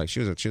seemed more like she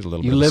was a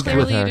little You bit. lived with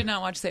Clearly, her. you did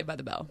not watch Saved by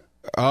the Bell.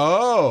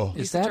 Oh,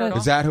 Is Lisa that Turtle.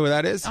 is that who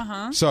that is?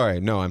 Uh-huh. Sorry,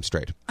 no, I'm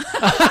straight.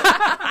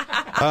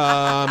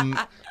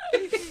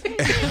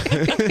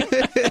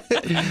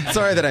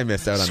 Sorry that I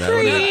missed out on that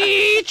one.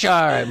 Screech!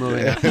 All right,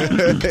 moving on.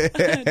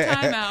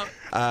 Time out.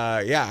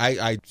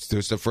 I it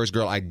was the first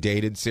girl I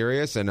dated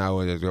serious, and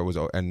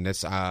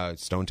this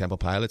Stone Temple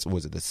Pilots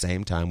was at the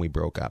same time we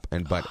broke up,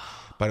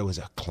 but it was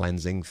a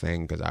cleansing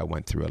thing because I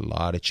went through a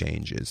lot of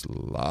changes.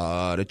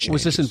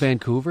 Was this in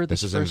Vancouver?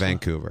 This was in first one?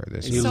 Vancouver.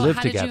 You So lived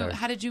how together.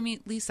 How did you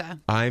meet Lisa?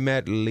 I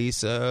met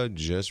Lisa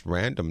just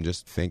random.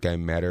 Just think I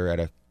met her at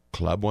a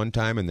club one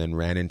time, and then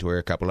ran into her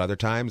a couple other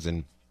times,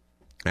 and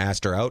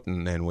asked her out,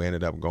 and then we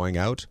ended up going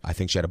out. I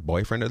think she had a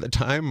boyfriend at the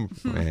time,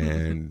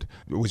 and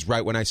it was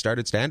right when I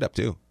started stand-up,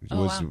 too. It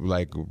was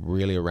like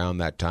really around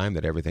that time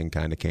that everything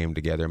kind of came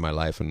together in my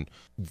life. And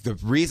the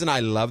reason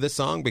I love this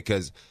song,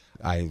 because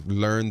I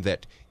learned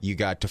that you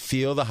got to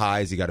feel the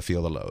highs, you got to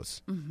feel the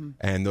lows.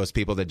 And those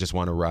people that just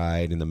want to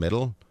ride in the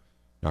middle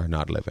are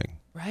not living.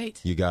 Right.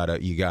 You gotta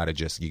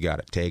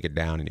take it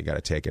down and you gotta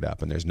take it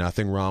up. And there's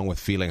nothing wrong with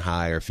feeling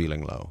high or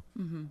feeling low.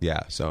 Yeah,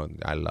 so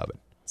I love it.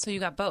 So you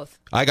got both.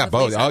 I got With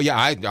both. Lisa. Oh yeah,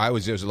 I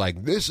was just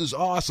like, this is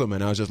awesome,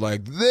 and I was just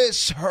like,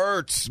 this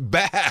hurts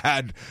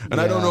bad,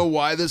 and I don't know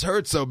why this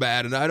hurts so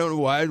bad, and I don't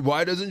know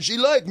why doesn't she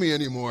like me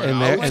anymore? And I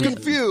there- was and-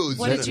 confused.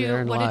 What did you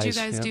Therein lies,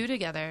 guys yeah. do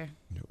together?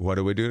 What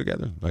did we do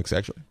together? Like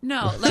sexually?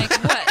 No, like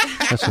what?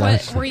 That's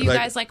nice. What were you Like-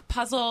 guys like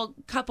puzzle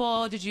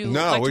couple? Did you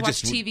No, like we to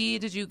watch just- TV?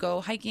 Did you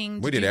go hiking?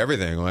 We did you-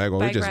 everything. Like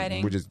bike we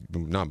riding? just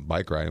not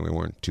bike riding. We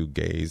weren't two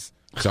gays.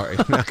 Sorry.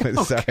 Sorry. No, you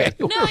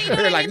know They're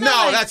what like, I mean,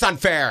 no, though, that's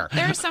unfair.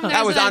 There are some that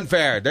guys was that-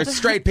 unfair. There's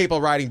straight people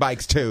riding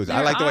bikes too. I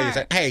There like the way you are.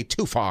 said, "Hey,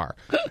 too far."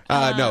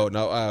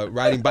 No,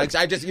 riding bikes.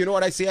 You know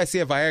what I see? I see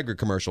a Viagra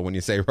commercial when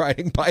you say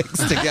riding bikes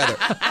together.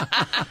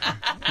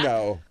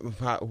 No,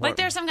 Like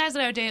there's some guys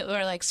that I would date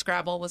where like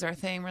Scrabble was our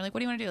thing. We're like, what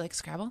do you want to do? Like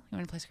Scrabble? You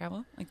want to play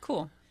Scrabble? Like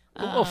cool.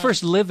 Well,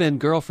 first live-in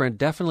girlfriend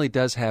definitely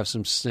does have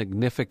some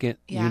significant,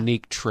 Yeah.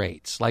 unique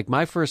traits. Like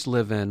my first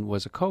live-in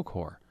was a coke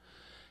whore.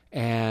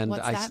 And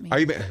What's that mean? Are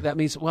you? that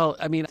means, well,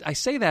 I mean, I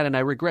say that and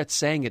I regret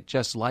saying it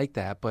just like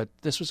that, but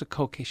this was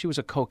she was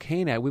a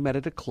cocaine addict. We met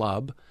at a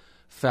club,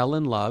 fell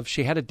in love.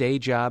 She had a day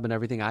job and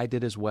everything. I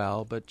did as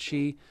well, but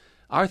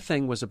our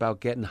thing was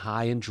about getting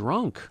high and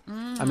drunk.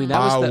 I mean,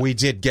 that was we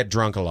did get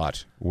drunk a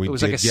lot. it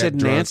was like a Sid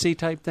and Nancy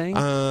type thing.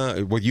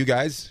 Well, you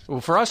guys? Well,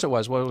 for us it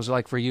was. What it was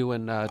like for you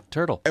and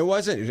Turtle. It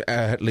wasn't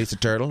Lisa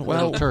Turtle.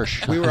 Well,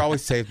 Tersh. we were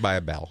always saved by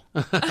a bell.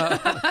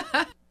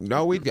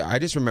 No, I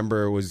just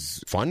remember it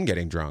was fun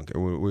getting drunk.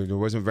 There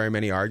wasn't very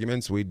many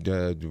arguments. We'd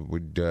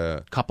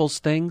Couples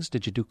things?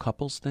 Did you do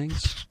couples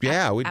things?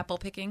 yeah, we'd Apple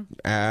picking.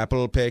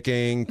 apple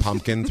picking,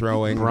 pumpkin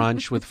throwing,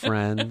 Brunch with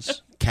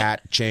friends.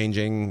 cat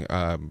changing,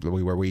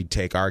 where we'd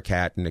take our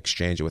cat and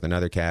exchange it with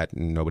another cat,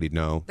 and nobody'd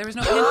know. There was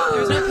no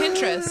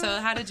Pinterest,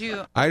 so how did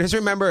you? I just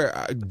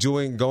remember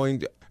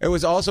going. It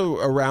was also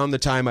around the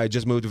time I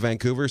just moved to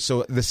Vancouver,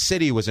 so the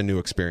city was a new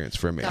experience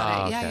for me.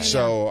 Got it. Yeah.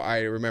 So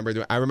I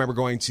remember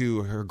going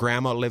to her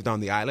grandma lived on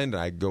the island,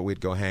 and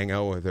we'd go hang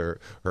out with her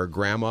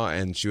grandma,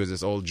 and she was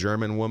this old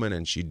German woman,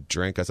 and she'd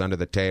drink us under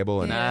the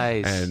table, and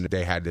Nice. and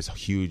they had this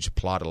huge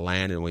plot of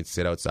land, and we'd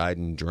sit outside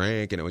and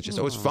drink, and it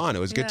was fun. It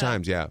was good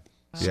times. Yeah.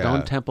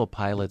 Stone Temple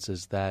Pilots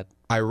is that.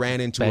 I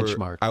ran into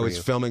benchmark her. I for was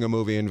you. filming a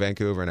movie in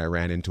Vancouver, and I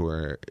ran into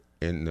her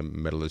in the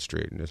middle of the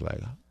street, and just like,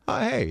 oh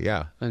hey,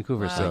 yeah.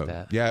 Vancouver's like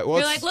that. Yeah, well,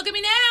 You're like, look at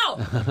me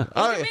now.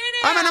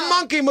 I'm in a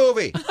monkey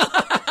movie.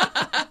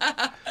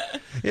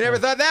 You never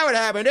thought that would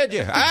happen, did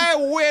you? I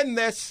win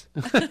this.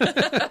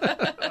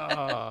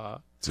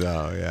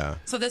 So, yeah.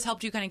 So this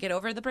helped you kind of get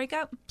over the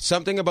breakup?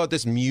 Something about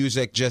this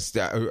music just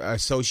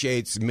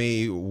associates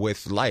me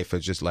with life.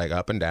 It's just like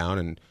up and down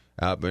and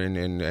up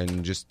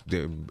and just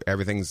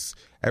everything's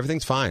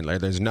fine.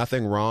 Like there's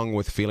nothing wrong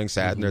with feeling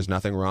sad, and there's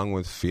nothing wrong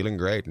with feeling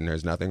great, and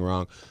there's nothing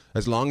wrong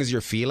as long as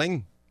you're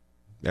feeling.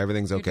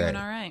 Everything's okay. You're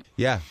doing all right.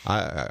 Yeah.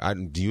 I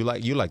do you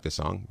like the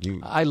song?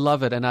 I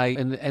love it, and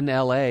in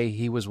L.A.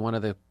 he was one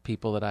of the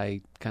people that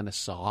I kind of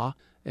saw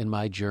in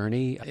my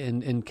journey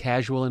in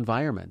casual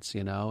environments,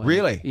 you know. And,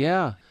 Really?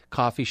 Yeah.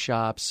 Coffee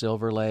shops,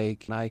 Silver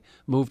Lake. And I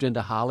moved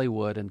into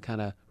Hollywood and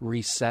kind of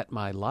reset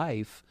my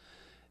life.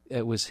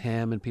 It was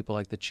him and people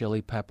like the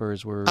Chili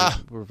Peppers were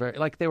very,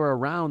 like they were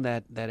around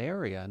that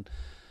area. And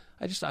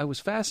I was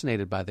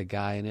fascinated by the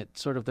guy, and it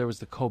sort of, there was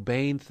the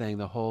Cobain thing,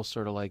 the whole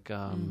sort of like,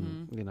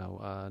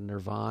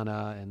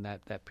 Nirvana and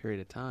that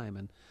period of time.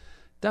 And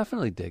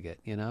definitely dig it,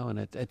 you know. And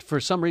it for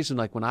some reason,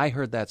 like when I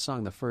heard that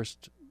song, the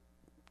first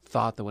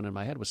thought that went in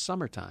my head was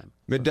summertime.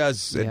 It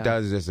does. It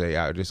does.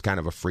 Just kind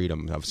of a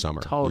freedom of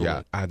summer. Totally.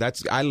 Yeah.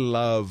 I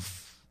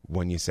love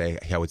when you say,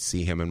 hey, I would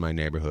see him in my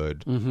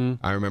neighborhood. Mm-hmm.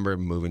 I remember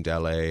moving to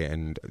L.A.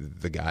 and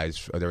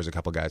there was a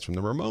couple guys from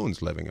the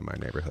Ramones living in my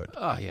neighborhood.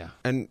 Oh, yeah.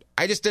 And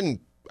I was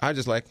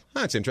just like,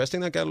 it's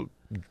interesting. That guy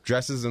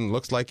dresses and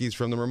looks like he's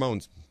from the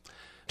Ramones.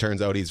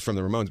 Turns out he's from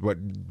the Ramones.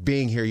 But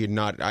being here,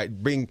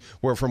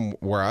 from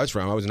where I was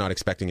from, I was not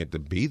expecting it to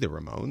be the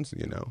Ramones,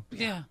 you know?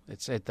 Yeah.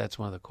 That's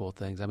one of the cool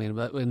things. I mean,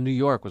 in New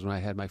York was when I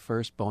had my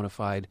first bona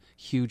fide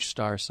huge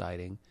star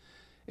sighting.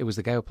 It was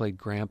the guy who played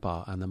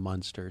Grandpa on the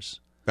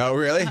Munsters. Oh,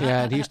 really?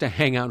 Yeah, and he used to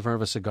hang out in front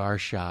of a cigar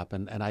shop,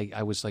 and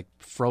I was like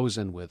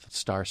frozen with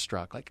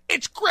starstruck. Like,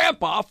 it's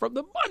Grandpa from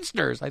the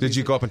Munsters. Did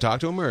you go up and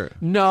talk to him, or?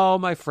 No,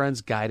 my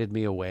friends guided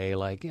me away,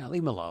 like,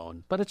 leave him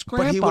alone. But it's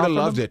Grandpa. But he would have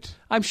loved it.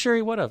 I'm sure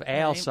he would have.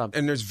 Al something.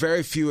 And there's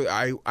very few.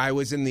 I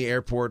was in the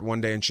airport one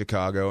day in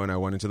Chicago, and I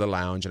went into the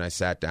lounge, and I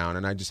sat down,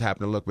 and I just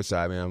happened to look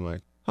beside me, and I'm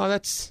like, oh,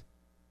 that's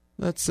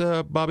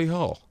Bobby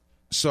Hull.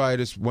 So I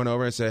just went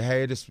over and said,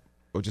 hey, I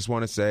just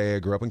want to say I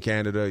grew up in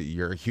Canada.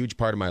 You're a huge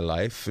part of my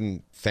life,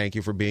 and thank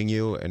you for being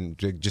you. And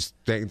just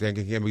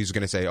thanking him. He was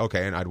going to say,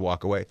 okay, and I'd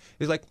walk away.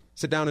 He's like,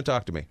 sit down and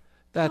talk to me.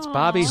 That's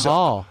Bobby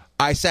Hall.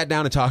 I sat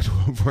down and talked to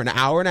him for an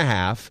hour and a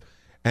half,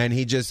 and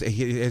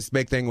his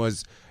big thing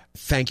was,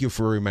 thank you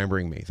for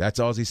remembering me. That's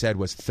all he said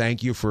was,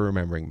 thank you for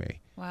remembering me.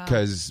 Wow.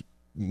 Because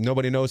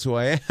nobody knows who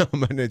I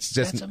am, and it's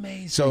just That's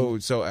amazing.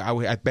 So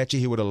I bet you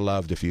he would have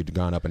loved if you'd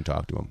gone up and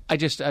talked to him. I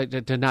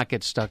did not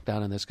get stuck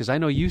down on this because I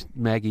know you,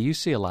 Maggie, you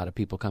see a lot of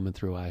people coming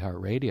through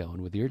iHeartRadio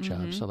and with your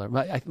job. So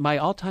my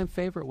all-time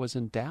favorite was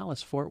in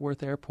Dallas, Fort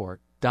Worth Airport.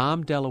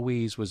 Dom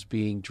DeLuise was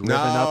being driven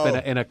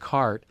up in a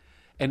cart,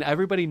 and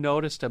everybody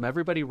noticed him.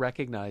 Everybody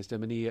recognized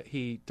him, and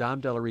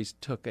Dom DeLuise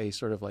took a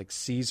sort of like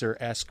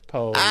Caesar-esque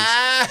pose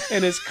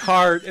in his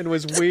cart and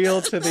was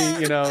wheeled to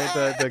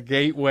the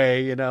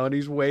gateway, and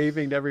he's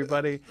waving to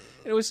everybody.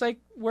 It was like,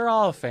 we're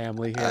all a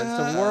family here.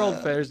 It's a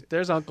world fair.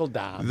 There's Uncle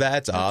Dom.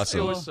 That's awesome.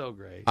 It was so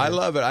great. I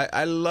love it.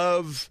 I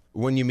love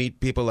when you meet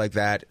people like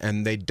that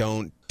and they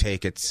don't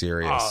take it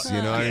serious.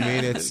 You know what I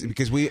mean? It's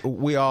because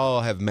we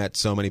all have met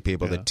so many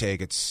people that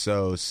take it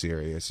so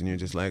serious, and you're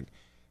just like,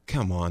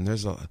 come on.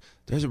 There's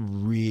a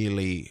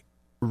really,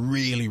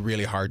 really,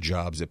 really hard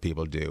jobs that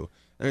people do.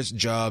 There's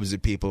jobs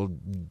that people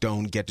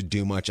don't get to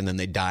do much, and then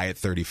they die at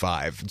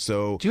 35.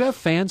 So, do you have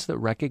fans that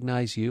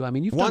recognize you? I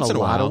mean, you've done a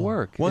lot of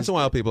work. Once in a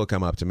while, people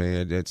come up to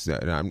me.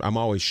 I'm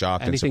always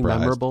shocked and surprised. Anything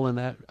memorable in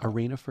that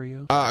arena for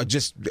you?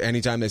 Just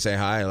anytime they say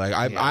hi. Like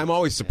I'm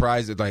always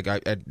surprised that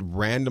at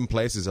random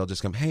places they'll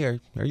just come, hey,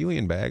 are you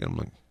Ian Bagg? And I'm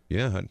like,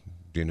 yeah.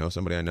 Do you know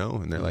somebody I know?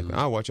 And they're like,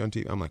 I watch you on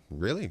TV. I'm like,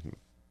 really?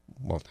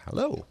 Well,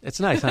 hello. It's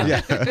nice, huh?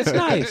 Yeah. It's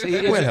nice.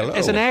 Well, hello.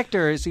 As an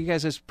actor, as you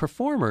guys as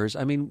performers,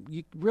 I mean,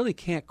 you really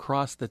can't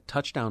cross the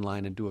touchdown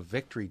line and do a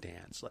victory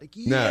dance. Like,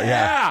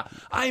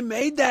 I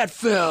made that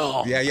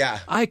film. Yeah.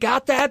 I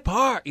got that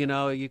part. You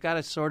got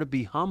to sort of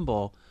be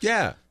humble.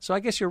 Yeah. So I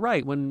guess you're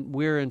right. When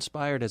we're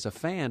inspired as a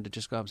fan to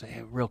just go up and say,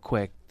 hey, real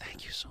quick,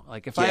 thank you so much.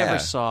 Like, if I ever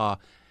saw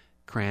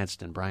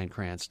Bryan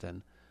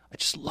Cranston, I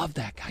just love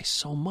that guy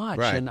so much.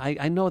 Right. And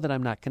I know that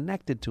I'm not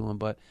connected to him,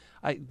 but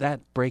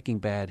that Breaking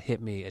Bad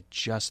hit me at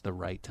just the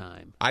right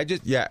time. I'd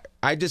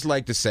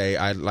like to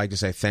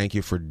say thank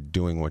you for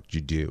doing what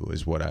you do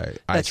is what I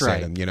That's say right.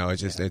 to him. You know,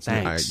 it's just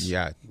Thanks.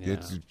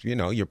 it's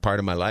you're part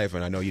of my life,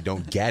 and I know you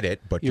don't get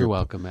it, but You're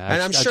welcome, man.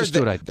 And I I'm sure just do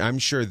what I do. I'm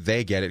sure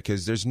they get it,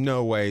 because there's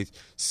no way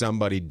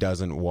somebody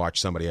doesn't watch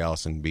somebody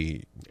else and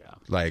be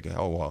like,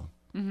 oh well.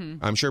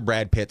 Mm-hmm. I'm sure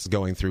Brad Pitt's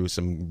going through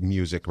some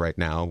music right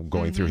now,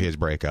 going through his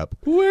breakup.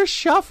 We're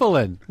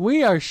shuffling.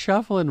 We are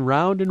shuffling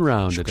round and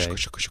round today. You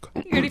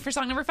ready for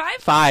song number 5?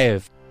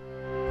 5.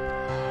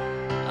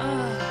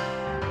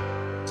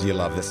 Do you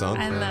love this song?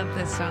 I love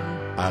this song.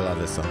 I love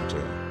this song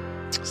too.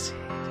 See,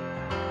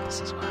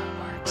 this is how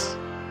it works.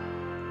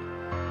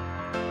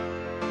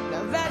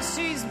 Now that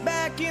she's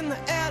back in the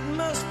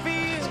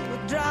atmosphere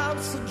with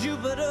drops of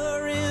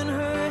Jupiter in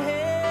her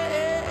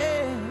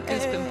head.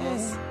 Goose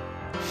pimples.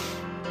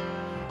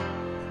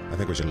 I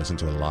think we should listen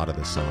to a lot of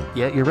this song.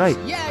 Yeah, you're right.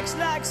 She acts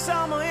like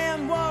summer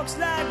and walks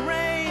like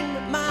rain.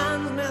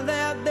 Reminds me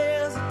that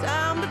there's a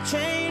time to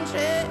change.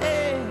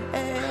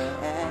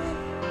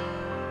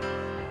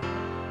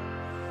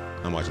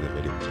 I'm watching the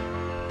video.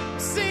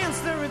 Since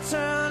the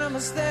return of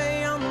a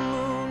stay on the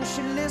moon,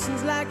 she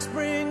listens like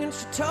spring and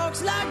she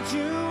talks like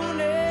June.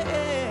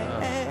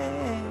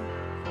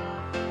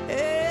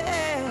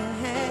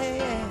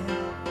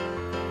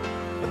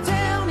 But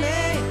tell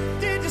me,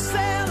 did you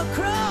sail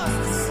across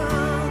the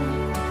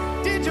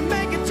sun? Did you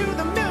make it to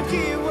the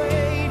Milky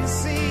Way to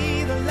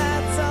see the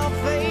lights all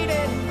faded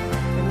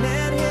and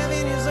that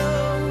heaven is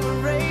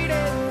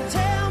overrated?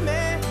 Tell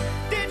me,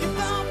 did you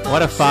bump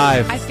What a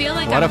 5. I feel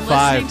like What I'm a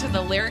 5. listening to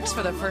the lyrics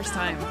for the first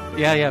time.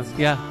 Yeah.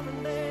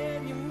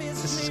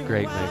 This is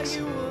great mix.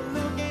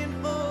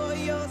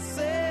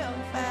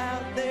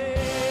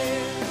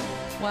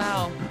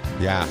 Wow.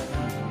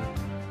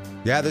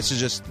 Yeah, this is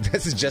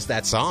just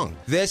that song.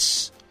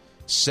 This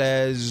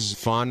says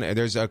fun.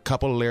 There's a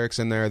couple of lyrics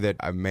in there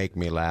that make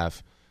me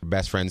laugh.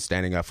 Best friend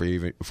standing up for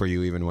you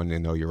even when they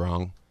know you're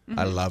wrong.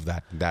 I love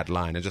that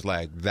line. It's just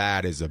like,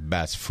 that is a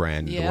best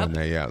friend. Yep. When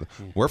they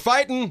we're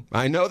fighting.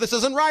 I know this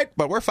isn't right,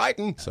 but we're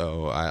fighting.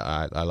 So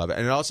I love it.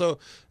 And also,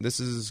 this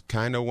is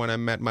kind of when I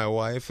met my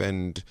wife,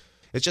 and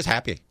it's just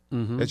happy.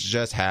 It's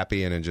just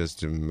happy, and it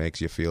just makes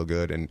you feel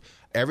good, and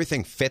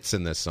everything fits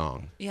in this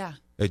song. Yeah.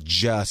 It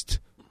just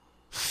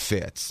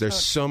fits. There's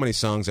so many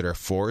songs that are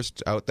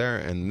forced out there,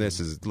 and this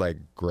is like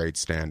great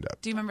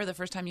stand-up. Do you remember the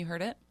first time you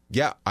heard it?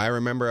 Yeah, I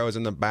remember I was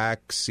in the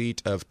back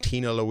seat of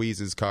Tina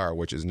Louise's car,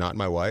 which is not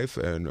my wife,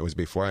 and it was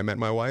before I met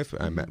my wife.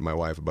 I met my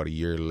wife about a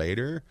year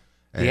later.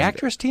 The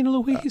actress Tina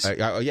Louise?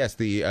 Yes,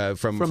 the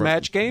from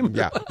Match Game?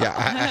 Yeah.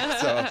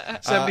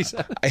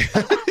 77.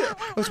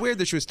 It was weird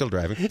that she was still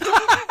driving.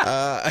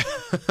 I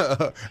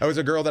was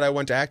a girl that I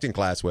went to acting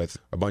class with.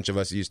 A bunch of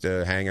us used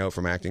to hang out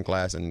from acting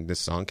class, and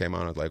this song came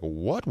on. I was like,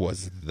 what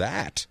was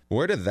that?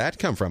 Where did that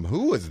come from?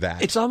 Who was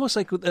that? It's almost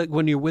like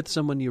when you're with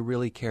someone you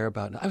really care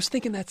about. I was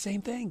thinking that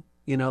same thing.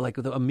 You know, like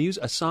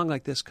a song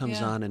like this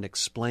comes on and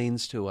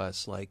explains to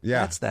us, like,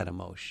 that's that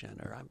emotion,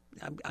 or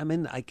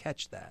I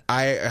catch that.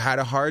 I had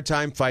a hard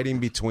time fighting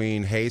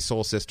between "Hey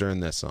Soul Sister"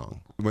 and this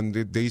song.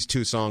 When these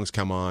two songs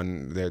come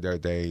on,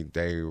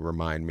 they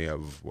remind me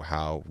of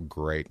how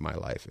great my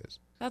life is.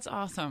 That's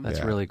awesome.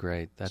 That's really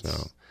great.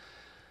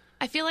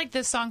 I feel like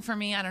this song for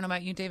me, I don't know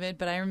about you, David,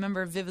 but I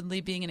remember vividly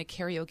being in a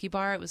karaoke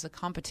bar. It was a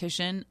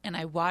competition, and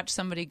I watched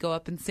somebody go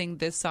up and sing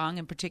this song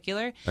in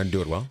particular. And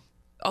do it well?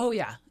 Oh,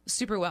 yeah.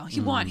 Super well. He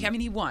won.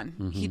 He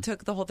won. He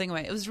took the whole thing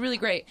away. It was really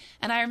great.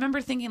 And I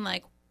remember thinking,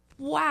 like,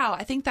 wow,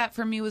 I think that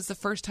for me was the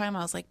first time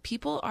I was like,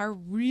 people are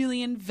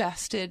really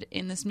invested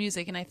in this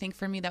music. And I think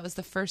for me, that was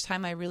the first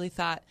time I really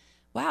thought,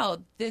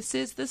 wow, this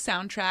is the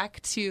soundtrack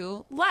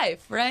to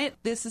life, right?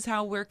 This is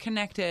how we're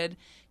connected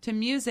to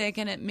music.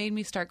 And it made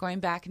me start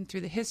going back and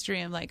through the history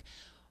of like,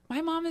 my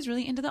mom is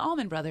really into the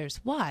Allman Brothers.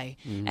 Why?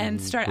 And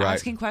start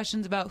asking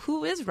questions about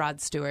who is Rod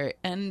Stewart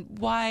and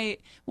why?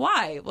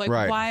 Like,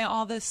 why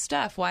all this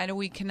stuff? Why do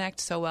we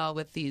connect so well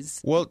with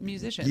these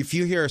musicians? If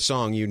you hear a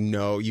song, you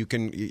know, you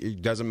can,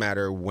 it doesn't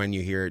matter when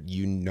you hear it,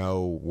 you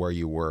know where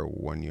you were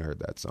when you heard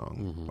that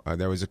song.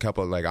 There was a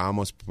couple, like, I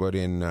almost put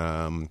in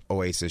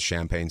Oasis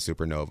Champagne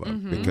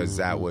Supernova because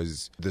that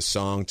was the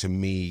song to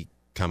me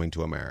coming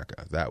to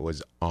America. That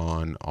was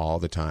on all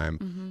the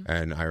time,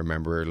 and I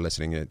remember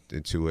listening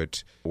to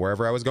it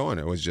wherever I was going.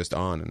 It was just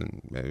on, and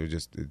it was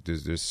just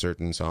there's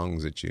certain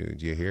songs that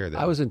you hear.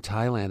 That I was in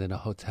Thailand in a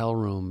hotel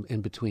room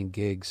in between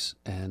gigs,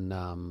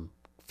 and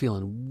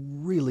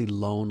feeling really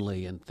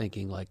lonely and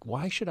thinking, like,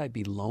 why should I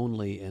be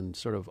lonely and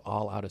sort of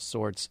all out of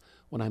sorts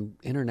when I'm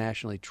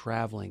internationally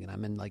traveling and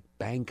I'm in like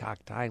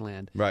Bangkok,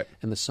 Thailand, right?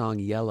 And the song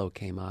 "Yellow"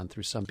 came on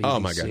through some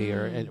BBC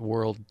or a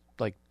world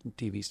like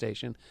TV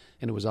station,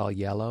 and it was all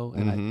yellow,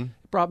 and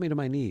it brought me to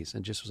my knees,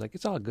 and just was like,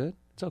 it's all good,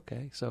 it's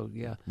okay. So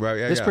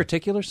this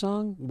particular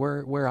song,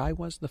 where I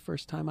was the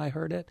first time I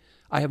heard it,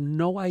 I have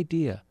no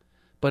idea,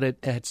 but it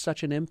had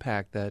such an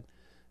impact that,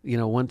 you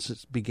know, once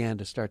it began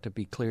to start to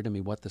be clear to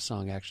me what the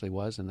song actually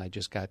was, and I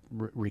just got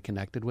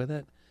reconnected with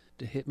it,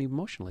 hit me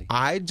emotionally.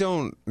 I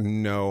don't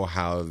know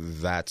how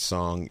that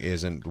song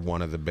isn't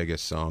one of the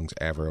biggest songs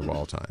ever of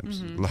all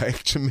times. Mm-hmm.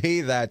 Like, to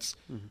me, that's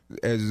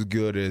as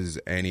good as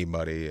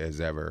anybody has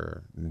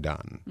ever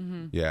done.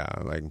 Mm-hmm. Yeah,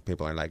 like,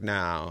 people are like,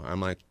 no.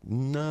 I'm like,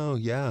 no,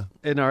 yeah.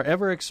 In our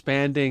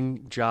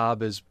ever-expanding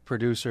job as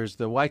producers,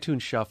 the Y-Tune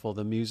Shuffle,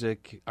 the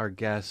music, our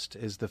guest,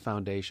 is the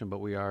foundation, but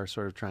we are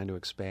sort of trying to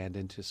expand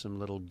into some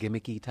little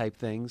gimmicky type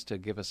things to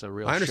give us a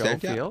real I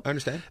understand, show yeah, feel. I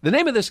understand. The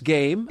name of this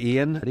game,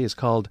 Ian, is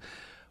called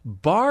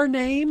Bar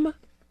Name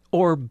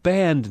or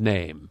Band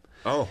Name.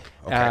 Oh,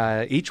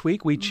 okay. Each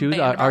week we choose,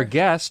 Banner. our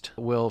guest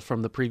will,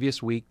 from the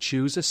previous week,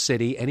 choose a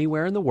city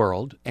anywhere in the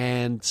world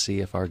and see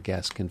if our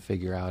guest can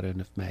figure out, and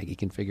if Maggie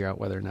can figure out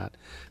whether or not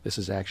this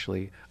is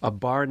actually a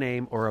bar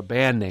name or a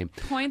band name.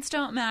 Points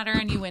don't matter,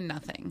 and you win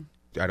nothing.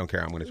 I don't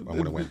care. I'm going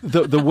to win.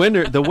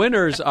 The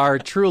winners are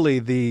truly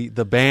the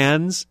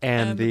bands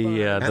and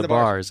the And the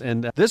bars.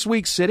 And this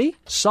week's city,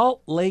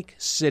 Salt Lake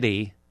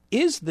City.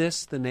 Is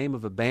this the name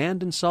of a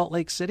band in Salt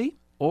Lake City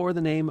or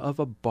the name of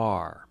a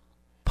bar?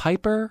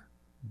 Piper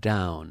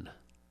Down.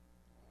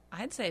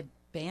 I'd say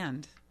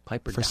band.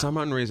 Piper For Down. some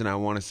unknown reason, I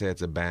want to say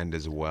it's a band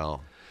as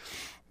well.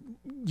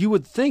 You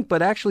would think,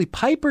 but actually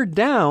Piper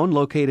Down,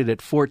 located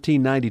at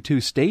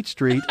 1492 State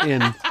Street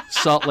in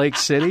Salt Lake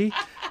City,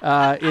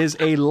 is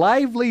a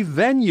lively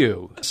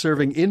venue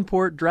serving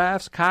import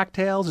drafts,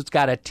 cocktails. It's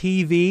got a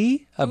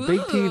TV, a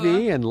big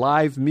TV, and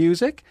live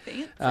music.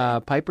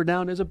 Piper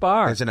Down is a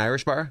bar. It's an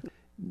Irish bar?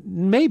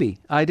 Maybe.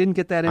 I didn't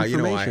get that You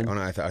know, information.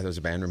 I thought it was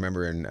a band.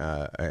 Remember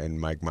in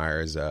Mike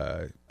Myers'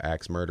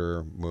 Axe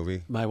Murderer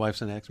movie? My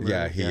wife's an ex.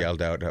 Yeah, he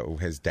yelled out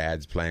his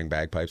dad's playing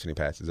bagpipes and he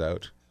passes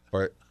out.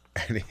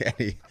 And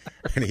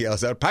he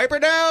yells out, "Piper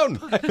down!"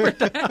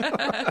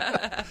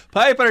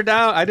 Piper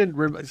Down. I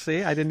didn't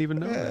see. I didn't even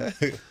know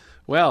that.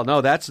 Well, no,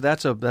 that's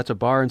a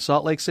bar in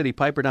Salt Lake City,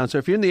 Piper Down. So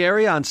if you're in the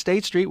area on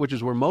State Street, which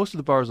is where most of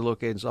the bars are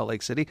located in Salt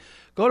Lake City,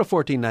 go to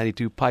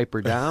 1492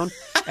 Piper Down.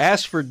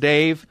 Ask for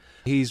Dave.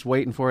 He's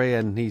waiting for you,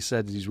 and he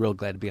said he's real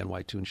glad to be on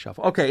Y-Tune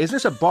Shuffle. Okay, is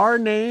this a bar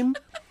name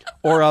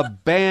or a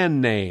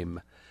band name?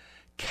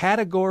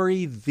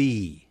 Category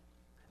V.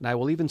 And I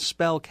will even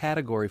spell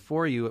category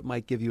for you. It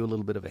might give you a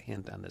little bit of a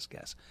hint on this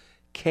guess.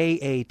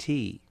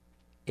 Katagory.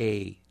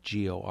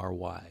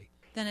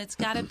 Then it's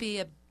got to be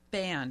a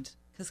band,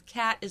 because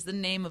Cat is the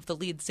name of the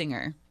lead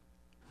singer.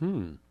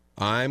 I'm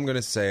going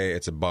to say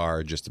it's a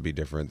bar just to be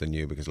different than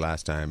you because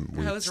last time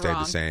we I was stayed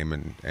wrong. the same.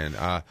 And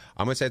I'm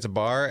going to say it's a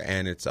bar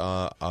and it's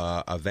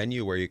a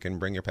venue where you can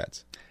bring your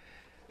pets.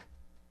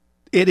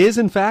 It is,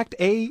 in fact,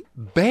 a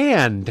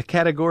band.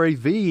 Category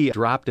V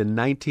dropped in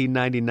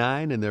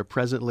 1999, and they're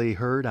presently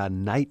heard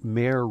on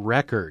Nightmare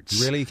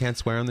Records. Really? You can't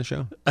swear on the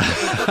show?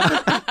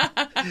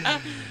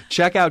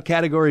 Check out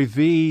Category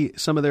V.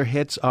 Some of their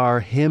hits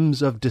are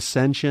Hymns of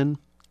Dissension,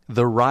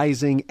 The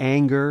Rising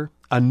Anger,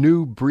 A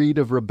New Breed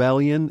of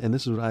Rebellion, and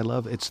this is what I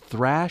love. It's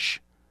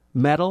thrash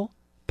metal,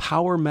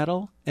 power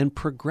metal, and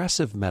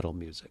progressive metal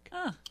music.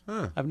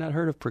 I've not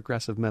heard of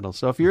progressive metal.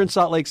 So if you're in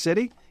Salt Lake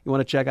City, you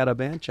want to check out a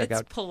band, check It's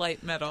out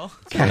polite metal.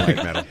 Light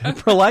metal.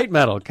 Polite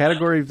Metal,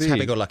 Category V.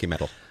 Happy-go-lucky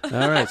metal. All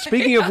right.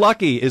 Speaking of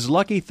Lucky, is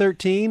Lucky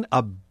 13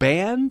 a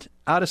band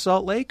out of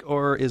Salt Lake,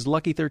 or is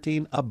Lucky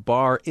 13 a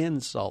bar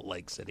in Salt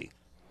Lake City?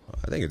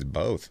 I think it's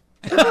both.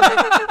 Isn't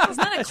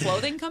that a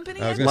clothing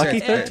company? I was gonna Lucky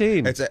say,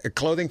 13. It's a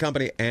clothing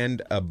company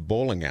and a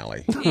bowling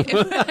alley.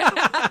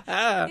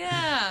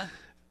 Yeah.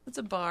 It's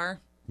a bar.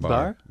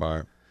 Bar?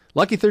 Bar.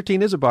 Lucky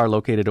 13 is a bar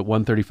located at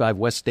 135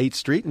 West State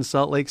Street in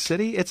Salt Lake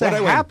City. It's What'd I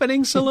a win?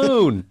 happening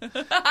saloon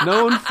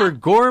known for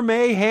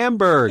gourmet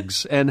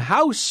hamburgers and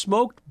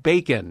house-smoked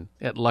bacon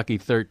at Lucky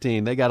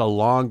 13. They got a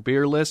long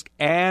beer list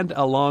and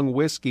a long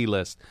whiskey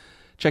list.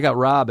 Check out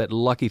Rob at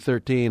Lucky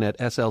 13 at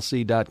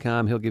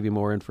slc.com. He'll give you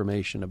more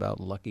information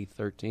about Lucky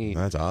 13.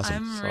 That's awesome.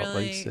 I'm Salt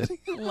Lake really City.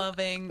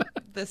 loving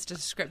this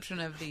description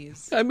of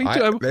these. I mean,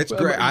 too. That's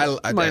great. No,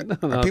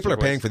 People are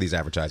it's paying for these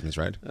advertisements,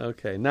 right?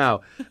 Okay,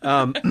 now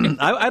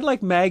I'd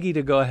like Maggie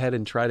to go ahead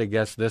and try to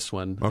guess this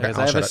one, Okay, as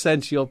I'll I have a shut it.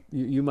 sense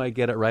you might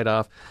get it right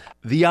off.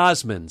 The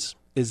Osmonds.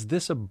 Is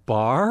this a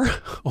bar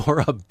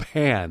or a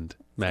band,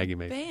 Maggie?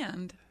 Maybe.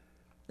 Band.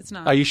 It's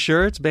not. Are you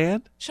sure it's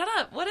band? Shut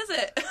up. What is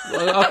it?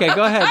 Okay,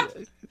 go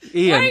ahead,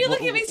 Ian. Why are you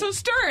looking at me so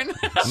stern?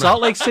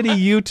 Salt Lake City,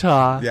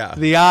 Utah. Yeah.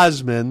 The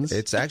Osmonds.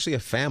 It's actually a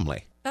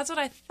family. That's what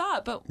I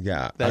thought, but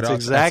Yeah. That's I'd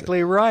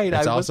exactly right. It's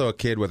I was- also a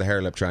kid with a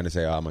hair lip trying to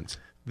say almonds.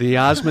 The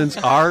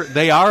Osmonds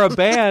are a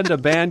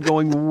band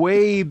going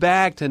way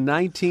back to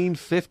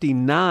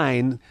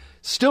 1959,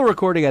 still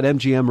recording at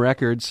MGM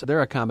Records.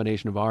 They're a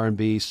combination of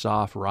R&B,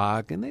 soft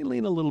rock, and they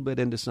lean a little bit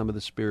into some of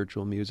the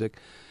spiritual music.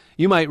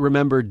 You might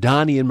remember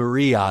Donnie and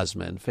Marie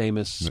Osmond,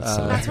 famous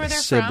That's where they're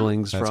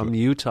siblings That's from what-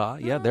 Utah.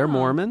 Yeah, they're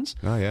Mormons.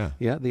 Oh, yeah.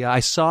 Yeah,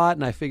 I saw it,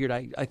 and I figured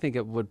I think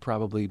it would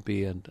probably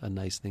be a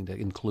nice thing to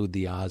include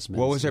the Osmonds.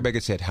 What was their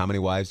biggest hit? How many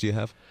wives do you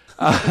have?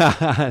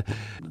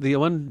 The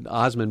one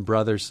Osmond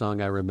Brothers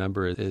song I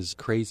remember is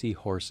Crazy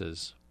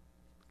Horses.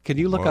 Can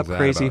you look What up was that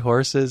Crazy about?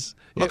 Horses?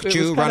 Look It at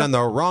you was running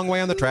the wrong way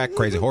on the track.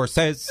 Crazy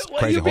horses.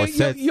 Crazy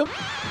horses.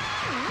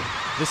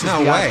 This is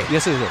No the way.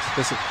 Yes, it is.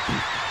 This is.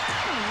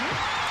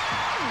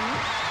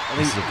 I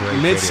think This is a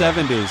great mid video.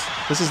 70s.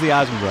 This is the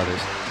Osmond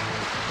Brothers.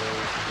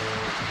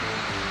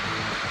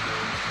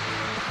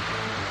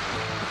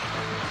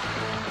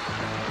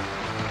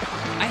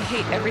 I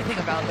hate everything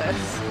about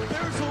this.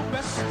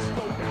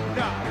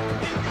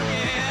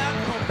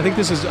 I think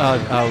this is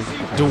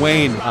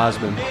Dwayne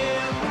Osmond.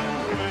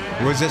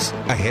 Was this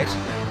a hit?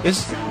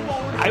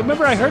 I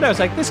remember I heard it, I was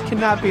like, this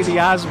cannot be the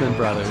Osmond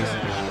Brothers.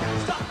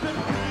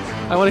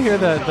 I want to hear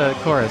the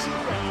chorus.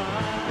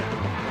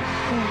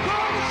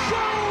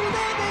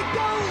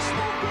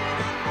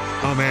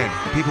 Oh man,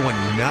 people went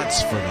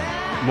nuts for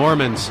that.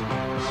 Mormons.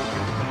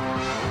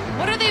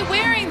 What are they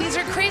wearing? These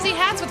are crazy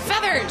hats with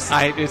feathers.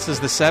 This is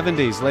the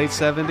 70s, late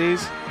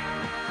 70s.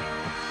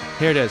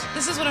 Here it is.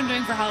 This is what I'm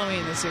doing for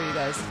Halloween this year, you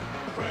guys.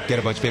 Get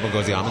a bunch of people,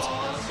 goes the almonds.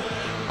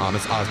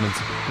 Osmonds.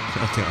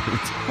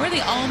 Where are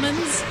the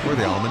almonds? Where are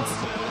the almonds?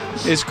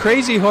 Is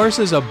Crazy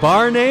Horses a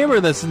bar name or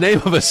the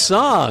name of a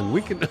song?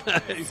 We can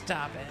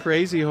Stop it.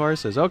 Crazy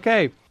Horses.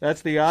 Okay,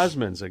 that's the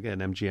Osmonds again.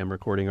 MGM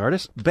recording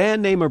artist.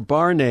 Band name or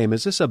bar name?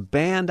 Is this a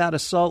band out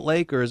of Salt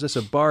Lake or is this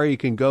a bar you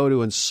can go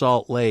to in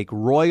Salt Lake?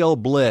 Royal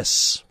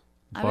Bliss.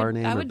 Bar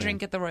name. I or would band?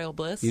 drink at the Royal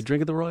Bliss. You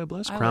drink at the Royal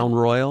Bliss? I Crown would.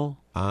 Royal.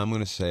 I'm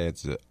going to say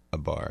it's a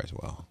bar as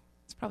well.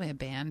 It's probably a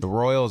band. The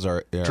Royals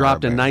are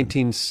Dropped in band.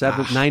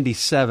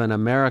 1997,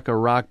 America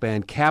rock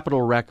band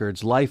Capitol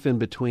Records, Life in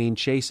Between,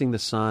 Chasing the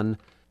Sun,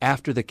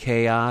 After the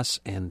Chaos,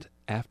 and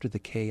After the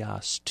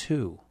Chaos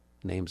 2.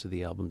 Names of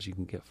the albums you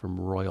can get from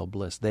Royal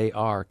Bliss. They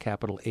are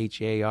capital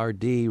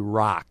H-A-R-D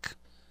rock.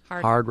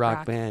 Hard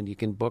rock band. You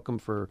can book them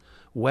for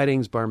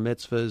weddings, bar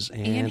mitzvahs,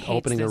 Ian and hates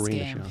opening this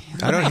arena game.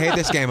 show. I don't hate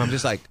this game. I'm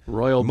just like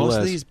Royal most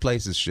of Bliss. these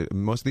places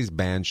most of these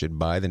bands should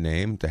buy the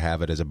name to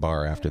have it as a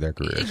bar after their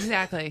careers.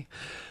 Exactly.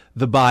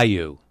 The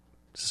Bayou.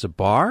 Is this a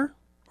bar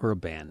or a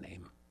band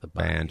name? The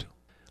Bayou. Band.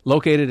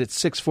 Located at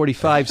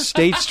 645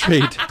 State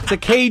Street. It's a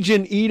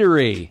Cajun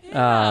eatery,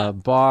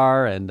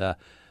 bar, and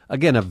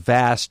again, a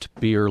vast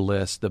beer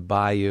list. The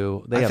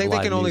Bayou. I have think they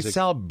live can only music.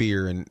 sell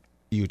beer in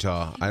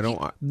Utah. I don't.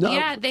 No.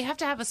 Yeah, they have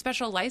to have a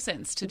special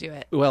license to do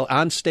it. Well,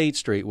 on State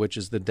Street, which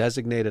is the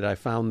designated, I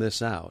found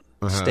this out.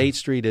 State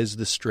Street is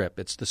the strip.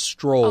 It's the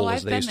stroll, Oh,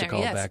 as I've they been used to there, call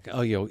it yes. back.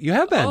 Oh, you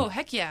have been? Oh,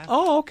 heck yeah.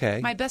 Oh, okay.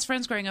 My best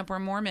friends growing up were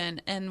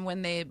Mormon, and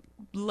when they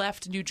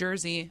left New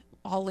Jersey,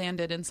 all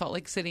landed in Salt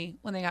Lake City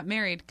when they got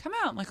married. Come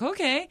out. I'm like,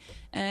 okay.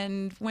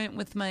 And went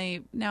with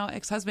my now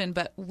ex-husband,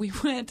 but we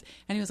went,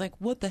 and he was like,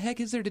 what the heck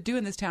is there to do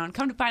in this town?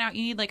 Come to find out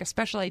you need like a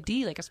special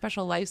ID, like a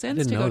special license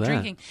didn't to know go that.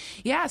 drinking.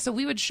 Yeah, so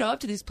we would show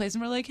up to these places,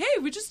 and we're like, hey,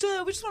 we just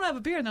want to have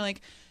a beer. And they're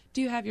like,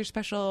 do you have your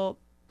special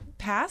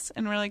pass?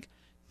 And we're like,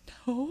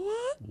 no.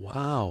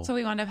 Wow. So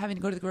we wound up having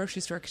to go to the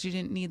grocery store because you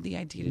didn't need the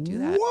ID to do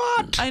that.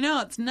 What? I know,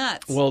 it's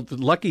nuts. Well, the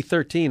Lucky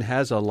 13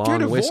 has a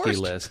long whiskey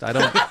divorced? list. I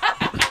don't.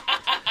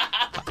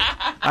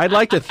 I'd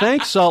like to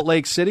thank Salt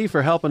Lake City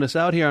for helping us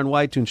out here on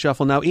Wide Tune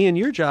Shuffle. Now, Ian,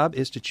 your job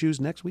is to choose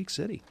next week's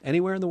city,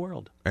 anywhere in the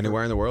world.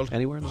 Anywhere in the world?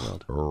 Anywhere in the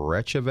world.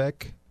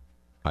 Reykjavik,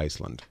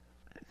 Iceland.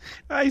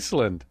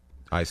 Iceland.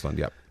 Iceland,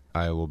 yep.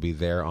 I will be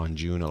there on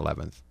June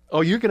 11th.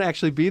 Oh, you can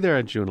actually be there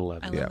on June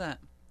 11th. I love Yeah. that.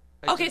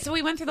 Okay, so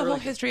we went through the whole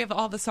history of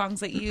all the songs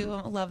that you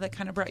love that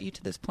kind of brought you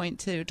to this point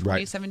to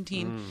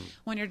 2017.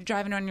 When you're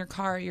driving on your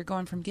car, you're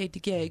going from gig to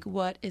gig.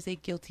 What is a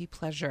guilty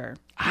pleasure?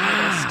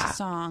 Artist,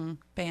 song,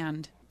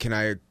 band? Can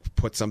I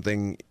put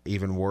something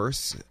even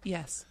worse?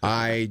 Yes.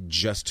 I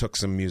just took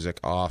some music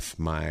off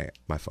my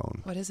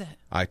phone. What is it?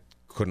 I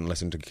couldn't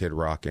listen to Kid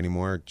Rock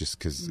anymore just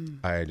because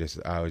I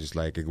was just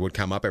like, it would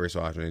come up every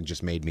so often and it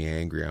just made me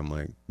angry. I'm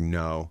like,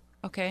 no.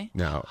 Okay.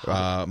 No.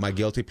 My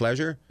guilty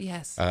pleasure?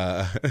 Yes.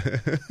 I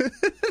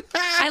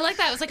like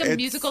that. It was like a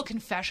musical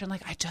confession.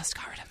 Like, I just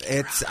got rid of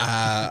Kid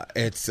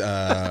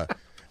Rock.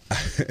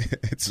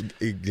 It's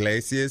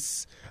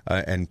Iglesias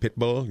and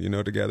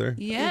Pitbull, together.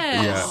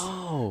 Yes. Yeah.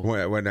 Oh.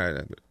 When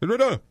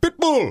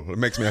Pitbull, it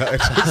makes me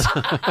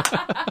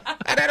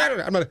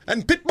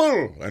and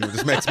Pitbull, and it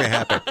just makes me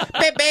happy.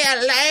 Baby,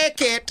 I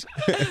like it.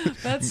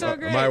 That's so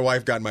great. My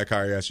wife got in my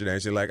car yesterday.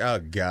 She's like, "Oh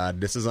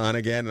God, this is on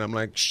again," and I'm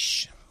like,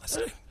 "Shh,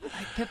 listen."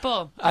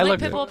 Pitbull. I I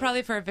like look- Pitbull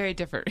probably for a very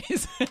different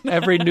reason.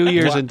 Every New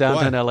Year's What? in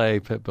downtown What? L.A.,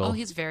 Pitbull. Oh,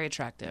 he's very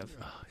attractive.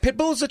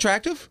 Pitbull's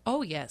attractive.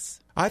 Oh, yes.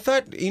 I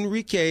thought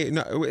Enrique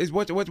is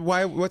what's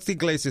the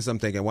Iglesias I'm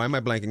thinking? Why am I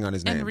blanking on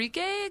his name?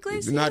 Enrique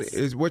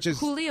Iglesias? Which is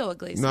Julio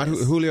Iglesias. not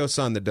Julio's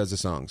son that does the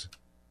songs.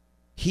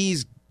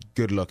 He's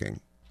good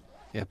looking.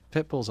 Yeah,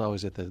 Pitbull's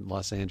always at the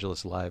Los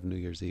Angeles Live New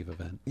Year's Eve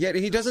event. Yet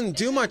he doesn't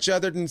do much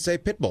other than say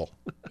Pitbull.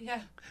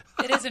 Yeah,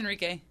 it is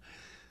Enrique.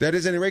 That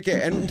is Enrique.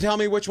 And tell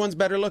me which one's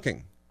better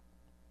looking.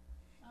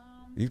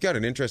 You've got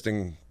an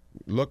interesting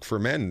look for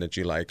men that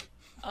you like.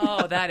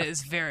 Oh, that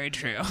is very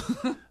true.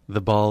 The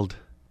bald.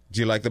 Do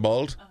you like the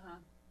bald?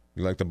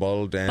 You like the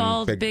bald and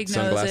Bald, big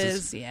sunglasses?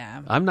 noses.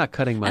 Yeah. I'm not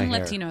cutting my And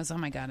hair. Latinos. Oh,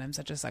 my God. I'm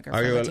such a sucker Are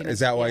for you? Latinos. Is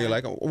that why Yeah. you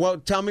like them? Well,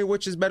 tell me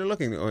which is better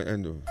looking.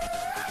 And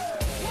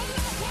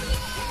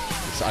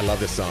I love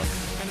this song.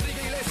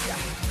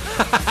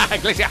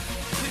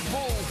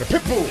 The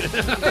Pitbull.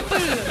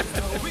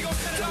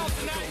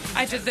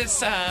 I did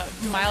this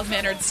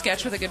mild-mannered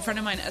sketch with a good friend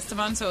of mine,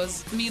 Esteban. So it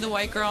was me, the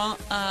white girl,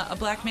 a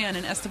black man,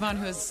 and Esteban,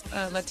 who is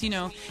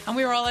Latino. And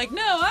we were all like,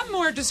 no, I'm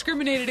more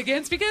discriminated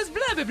against because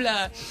blah, blah,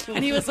 blah.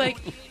 And he was like,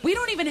 we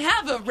don't even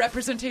have a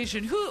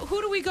representation.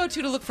 Who do we go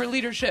to look for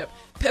leadership?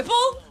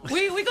 Pitbull?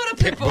 We go to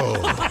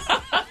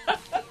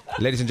Pitbull.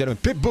 Ladies and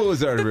gentlemen,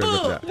 Pitbull are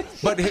Pitbull.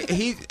 But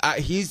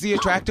he's the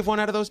attractive one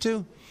out of those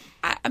two?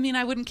 I mean,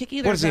 I wouldn't kick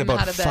either What of is he, them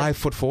about out of bed.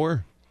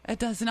 5'4"? It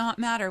does not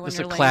matter when It's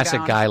you're a laying classic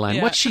down. guy line.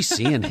 Yeah. What's she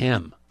seeing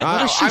him?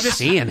 What is she I'm just-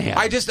 seeing him?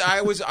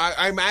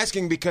 I'm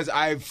asking because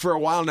for a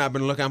while now I've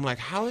been looking. I'm like,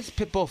 how is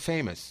Pitbull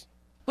famous?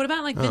 What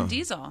about like Vin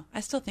Diesel? I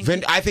still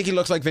think I think he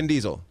looks like Vin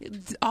Diesel.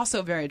 he's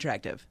also very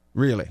attractive.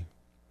 Really?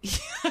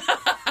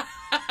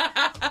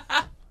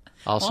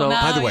 Also, Well,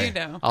 now By the way, you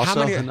know.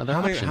 also how another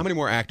option. many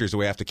more actors do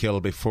we have to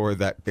kill before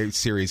that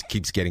series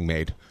keeps getting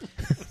made?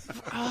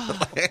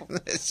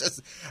 It's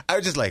just, I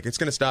was just like, it's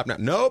going to stop now.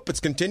 Nope, it's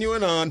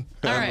continuing on.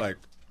 All I'm right. like,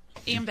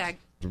 Ian Bag.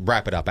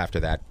 wrap it up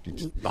after that.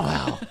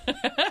 Wow.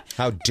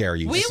 How dare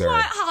you, We sir?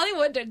 want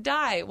Hollywood to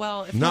die.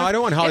 Well, if No, I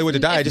don't want Hollywood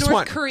if- to die. I if just North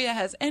want- Korea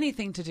has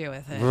anything to do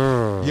with it.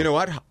 You know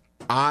what?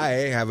 I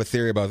have a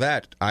theory about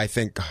that. I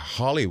think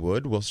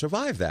Hollywood will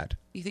survive that.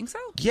 You think so?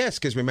 Yes,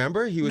 because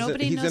remember, he's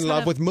Nobody knows in how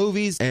love to- with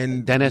movies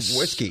and Dennis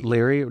whiskey.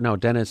 Leary. No,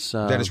 Dennis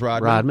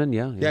Rodman.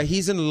 Yeah.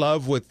 He's in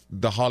love with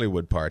the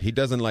Hollywood part. He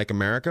doesn't like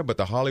America, but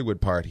the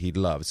Hollywood part he'd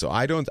love. So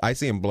I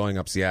see him blowing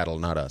up Seattle,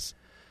 not us.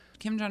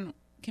 Kim Jong.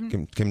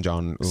 Kim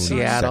Jong Un.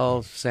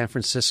 Seattle, San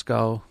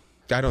Francisco.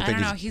 I don't I think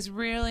don't know. He's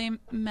really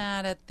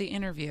mad at the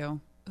interview.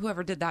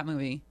 Whoever did that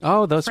movie.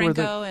 Oh, those were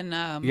Franco the.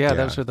 and Yeah,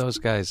 those were those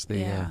guys. The,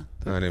 yeah.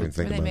 I didn't even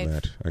think Where they about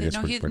made- that. I guess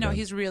we're done.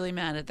 he's really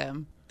mad at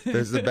them.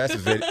 There's the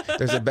best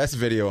there's the best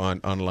video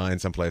online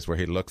someplace where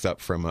he looks up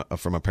from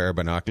a pair of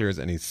binoculars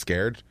and he's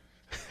scared,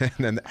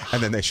 and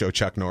then they show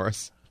Chuck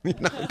Norris. You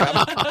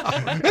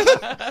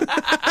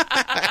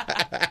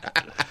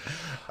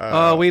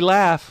know, we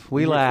laugh.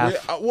 We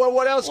laugh. Well,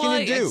 what else Well,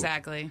 can you do?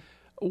 exactly.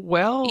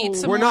 Well, Eat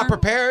some We're not more.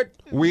 prepared.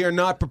 We are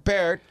not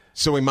prepared.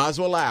 So we might as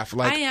well laugh.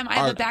 Like I am. I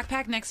have a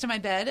backpack next to my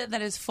bed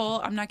that is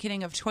full, I'm not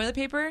kidding, of toilet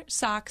paper,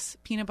 socks,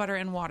 peanut butter,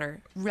 and water,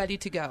 ready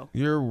to go.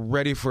 You're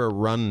ready for a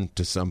run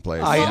to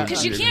someplace. Well,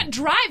 because you can't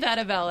drive out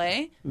of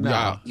LA.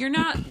 No. You're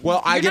not.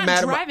 Well, I you're get not mad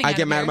at driving I out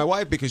get of mad at here. my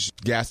wife because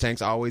gas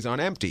tank's always on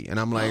empty, and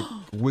I'm like,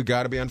 we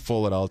got to be on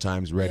full at all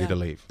times, ready Yeah. to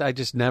leave. I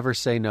just never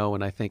say no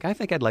when I think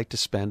I'd like to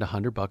spend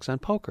 $100 on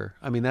poker.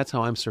 I mean, that's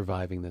how I'm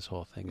surviving this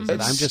whole thing. Is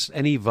that I'm just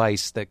any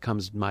vice that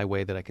comes my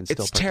way that I can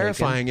still It's partake in.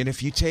 terrifying, and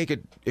if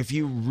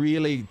you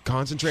really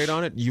concentrate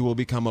on it, you will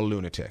become a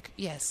lunatic.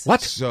 Yes.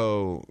 What?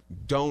 So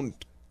don't.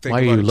 Think Why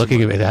are about you it too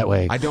looking at much. me that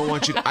way? I don't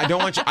want you. I don't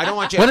want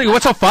you.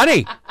 What's so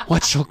funny?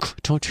 What's so?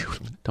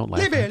 Don't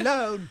laugh. Leave me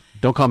alone.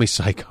 Don't call me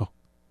psycho.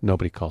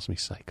 Nobody calls me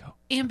psycho.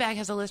 Ian Bag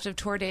has a list of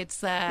tour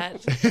dates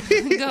that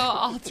go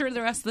all through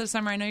the rest of the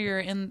summer. I know you're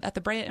at the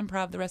Brea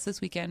Improv the rest of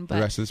this weekend, but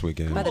The rest of this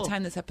weekend. by the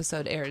time this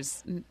episode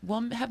airs,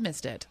 we'll have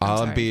missed it. I'll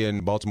sorry. be in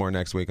Baltimore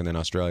next week, and then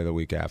Australia the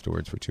week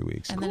afterwards for 2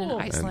 weeks. and then in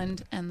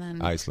Iceland, and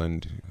then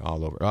Iceland,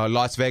 all over.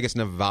 Las Vegas,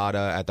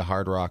 Nevada, at the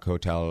Hard Rock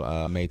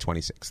Hotel, May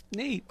 26th.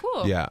 Neat.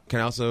 cool. Yeah. Can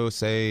I also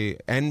say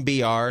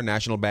NBR,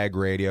 National Bag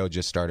Radio,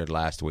 just started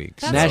last week.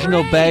 That's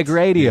National great. Bag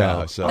Radio.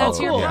 Yeah, so, That's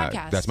your yeah,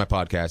 podcast. That's my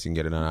podcast. You can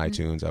get it on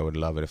iTunes. I would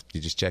love it if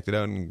you just checked it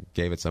out and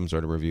gave it some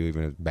sort of review,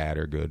 even if it's bad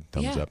or good.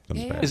 Thumbs Yeah, up,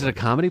 thumbs yeah, bad. yeah. Is it a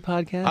comedy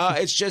podcast?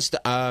 It's just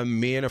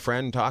me and a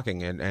friend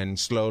talking and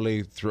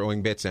slowly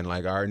throwing bits in.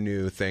 Like, our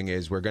new thing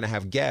is we're going to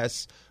have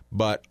guests,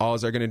 but all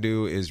they're going to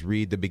do is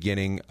read the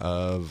beginning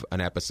of an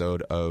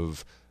episode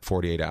of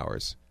 48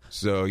 Hours.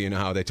 So you know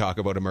how they talk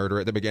about a murder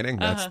at the beginning?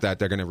 That's that.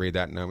 They're going to read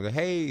that, and I'm like,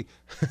 hey,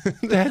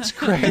 That's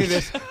great. hey,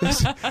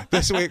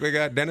 this week we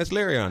got Dennis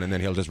Leary on, and then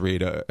he'll just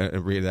read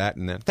that,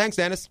 and then thanks,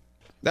 Dennis.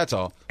 That's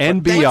all.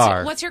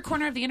 NBR. What's your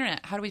corner of the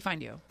internet? How do we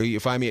find you? You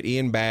find me at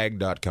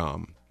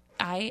ianbag.com.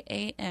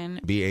 IAN.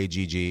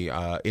 BAGG.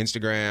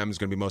 Instagram is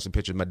going to be mostly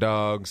pictures of my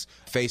dogs.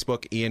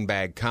 Facebook, Ian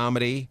Bag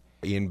Comedy.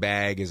 Ian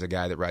Bag is a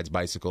guy that rides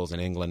bicycles in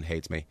England,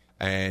 hates me.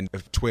 And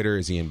Twitter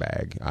is Ian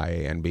Bag,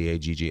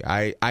 IANBAGG.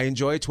 I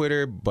enjoy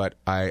Twitter, but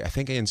I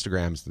think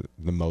Instagram's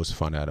the most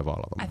fun out of all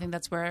of them. I think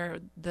that's where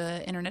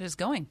the internet is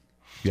going.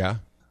 Yeah?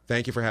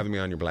 Thank you for having me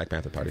on your Black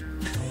Panther party.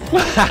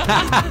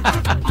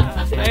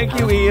 Thank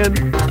you,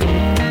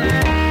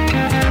 Ian.